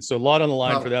existence. So a lot on the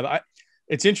line for them.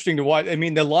 It's interesting to watch. I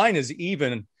mean, the line is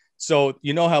even, so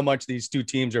you know how much these 2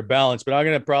 teams are balanced, but I'm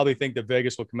going to probably think that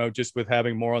Vegas will come out just with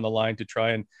having more on the line to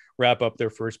try and wrap up their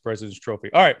first President's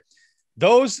Trophy. All right.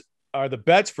 Those are the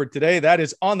bets for today. That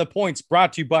is On the Points,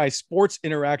 brought to you by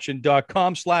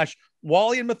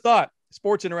sportsinteraction.com/Wally and Methot.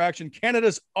 Sports Interaction,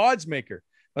 Canada's odds maker.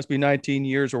 Must be 19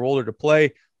 years or older to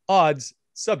play. Odds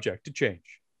subject to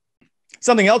change.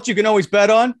 Something else you can always bet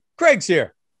on. Craig's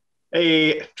here.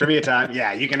 Hey, trivia time.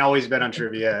 Yeah, you can always bet on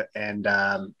trivia. And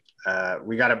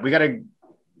we got a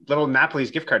little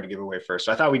Napoli's gift card to give away first.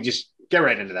 So I thought we'd just get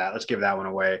right into that. Let's give that one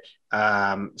away.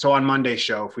 So on Monday's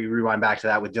show, if we rewind back to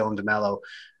that with Dylan DeMello,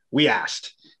 we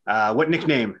asked, what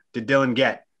nickname did Dylan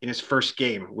get in his first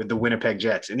game with the Winnipeg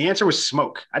Jets? And the answer was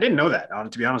Smoke. I didn't know that,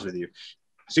 to be honest with you.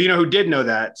 So you know who did know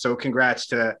that. So congrats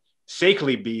to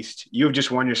Sakely Beast. You have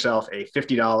just won yourself a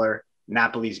 $50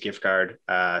 Napoli's gift card.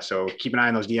 So keep an eye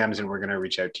on those DMs and we're going to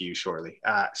reach out to you shortly.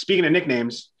 Speaking of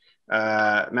nicknames,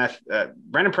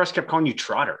 Brandon Prust kept calling you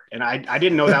Trotter. And I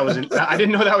didn't know that was, I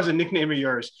didn't know that was a nickname of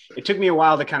yours. It took me a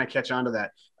while to kind of catch on to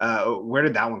that. Where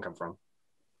did that one come from?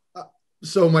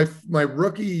 So my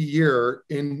rookie year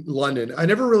in London, I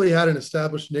never really had an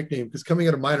established nickname because coming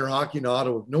out of minor hockey in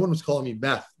Ottawa, no one was calling me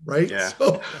Meth, right? Yeah.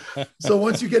 So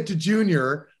once you get to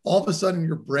junior, all of a sudden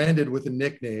you're branded with a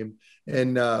nickname.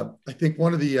 And I think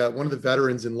one of the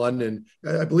veterans in London,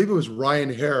 I believe it was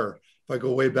Ryan Hare, if I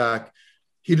go way back,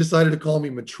 he decided to call me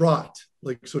Matrot.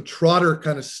 So Trotter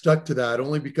kind of stuck to that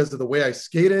only because of the way I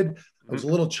skated. I was a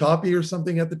little choppy or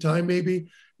something at the time,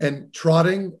 maybe. And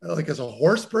trotting like as a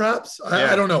horse, perhaps.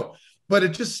 I don't know, but it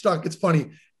just stuck. It's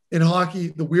funny in hockey,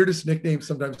 the weirdest nicknames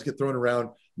sometimes get thrown around.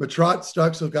 Matrot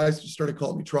stuck. So guys just started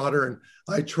calling me Trotter, and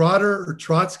I Trotter or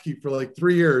Trotsky for like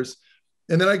 3 years.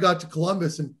 And then I got to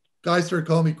Columbus and guys started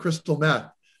calling me Crystal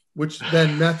Meth, which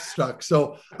then Meth stuck.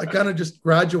 So I kind of just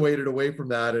graduated away from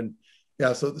that. And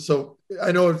yeah, so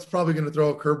I know it's probably going to throw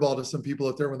a curveball to some people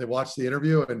out there when they watch the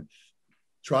interview, and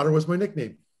Trotter was my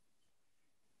nickname.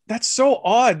 That's so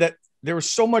odd that there was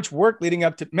so much work leading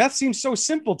up to Meth. Seems so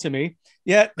simple to me,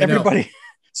 yet everybody.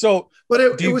 So,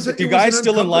 but do you guys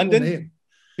still in London?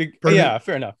 Yeah,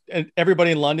 fair enough. And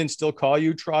everybody in London still call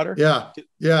you Trotter?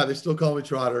 Yeah, they still call me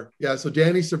Trotter. Yeah, so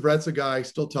Danny Savret's a guy I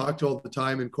still talk to all the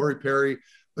time, and Corey Perry.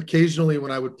 Occasionally,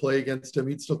 when I would play against him,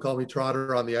 he'd still call me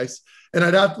Trotter on the ice, and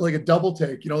I'd have to like a double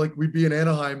take. Like we'd be in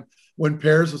Anaheim when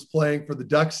Pears was playing for the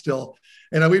Ducks still.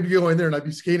 And we'd be going there and I'd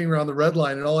be skating around the red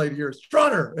line and all I'd hear is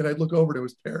Trotter. And I'd look over and it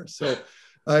was Pears. So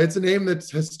it's a name that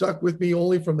has stuck with me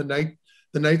only from the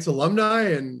Knights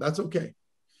alumni, and that's okay.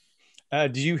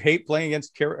 Did you hate playing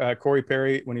against Corey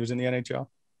Perry when he was in the NHL?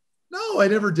 No, I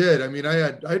never did. I mean, I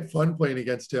had fun playing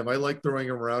against him. I liked throwing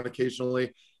him around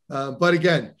occasionally. But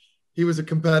again, he was a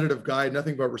competitive guy,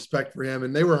 nothing but respect for him.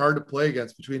 And they were hard to play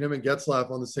against. Between him and Getzlaf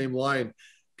on the same line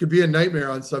could be a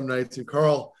nightmare on some nights. And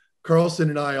Carlson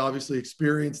and I obviously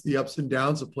experienced the ups and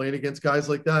downs of playing against guys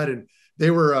like that. And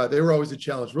they were always a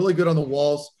challenge, really good on the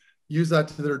walls, use that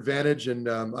to their advantage. And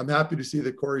I'm happy to see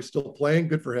that Corey's still playing.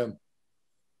 Good for him.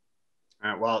 All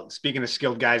right, well, speaking of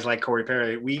skilled guys like Corey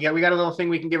Perry, we got a little thing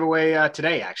we can give away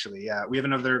today, actually. We have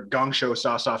another GONGSHOW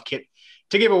sauce-off kit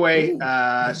to give away.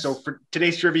 Nice. So for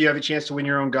today's trivia, you have a chance to win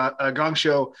your own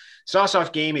GONGSHOW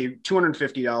sauce-off game, a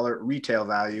 $250 retail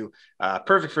value,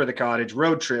 perfect for the cottage,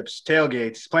 road trips,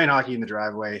 tailgates, playing hockey in the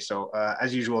driveway. So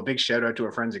as usual, a big shout out to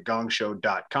our friends at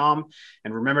gongshow.com.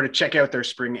 And remember to check out their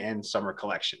spring and summer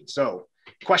collection. So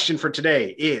question for today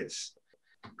is,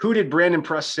 who did Brandon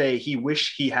Prust say he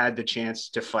wished he had the chance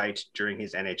to fight during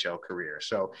his NHL career?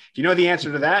 So if you know the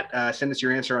answer to that, send us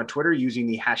your answer on Twitter using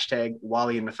the hashtag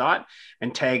Wally and Methot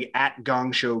and tag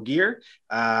 @GONGSHOWGear.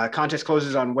 Contest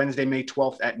closes on Wednesday, May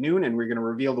 12th at noon, and we're going to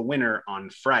reveal the winner on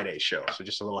Friday's show. So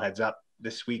just a little heads up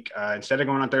this week. Instead of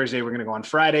going on Thursday, we're going to go on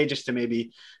Friday just to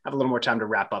maybe have a little more time to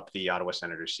wrap up the Ottawa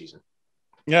Senators season.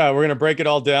 Yeah, we're going to break it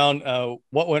all down,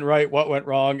 what went right, what went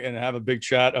wrong, and have a big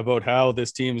chat about how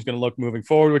this team is going to look moving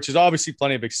forward, which is obviously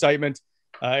plenty of excitement.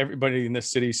 Everybody in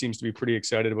this city seems to be pretty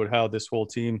excited about how this whole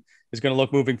team is going to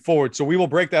look moving forward. So we will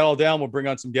break that all down. We'll bring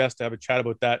on some guests to have a chat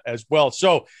about that as well.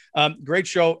 So great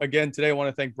show again today. I want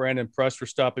to thank Brandon Prust for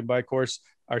stopping by. Of course,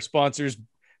 our sponsors,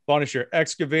 Bonisher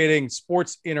Excavating,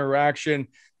 Sports Interaction,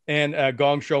 and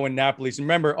GONGSHOW and Napoli's. And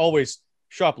remember, always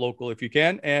shop local if you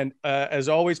can. And as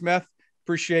always, Meth,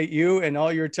 appreciate you and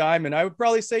all your time. And I would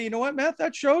probably say, you know what, Matt,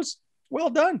 that show's well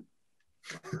done.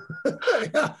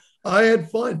 Yeah, I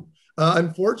had fun.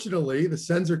 Unfortunately, the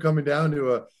Sens are coming down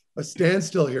to a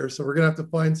standstill here. So we're going to have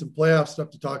to find some playoff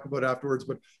stuff to talk about afterwards,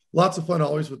 but lots of fun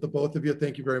always with the both of you.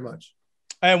 Thank you very much.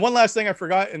 And one last thing I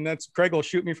forgot, and that's Craig will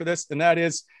shoot me for this. And that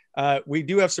is we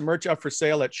do have some merch up for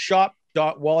sale at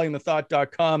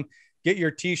shop.wallyandmethot.com. Get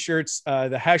your t-shirts.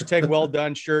 The hashtag well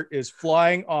done shirt is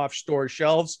flying off store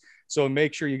shelves. So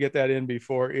make sure you get that in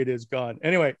before it is gone.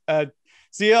 Anyway,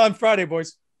 see you on Friday,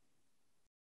 boys.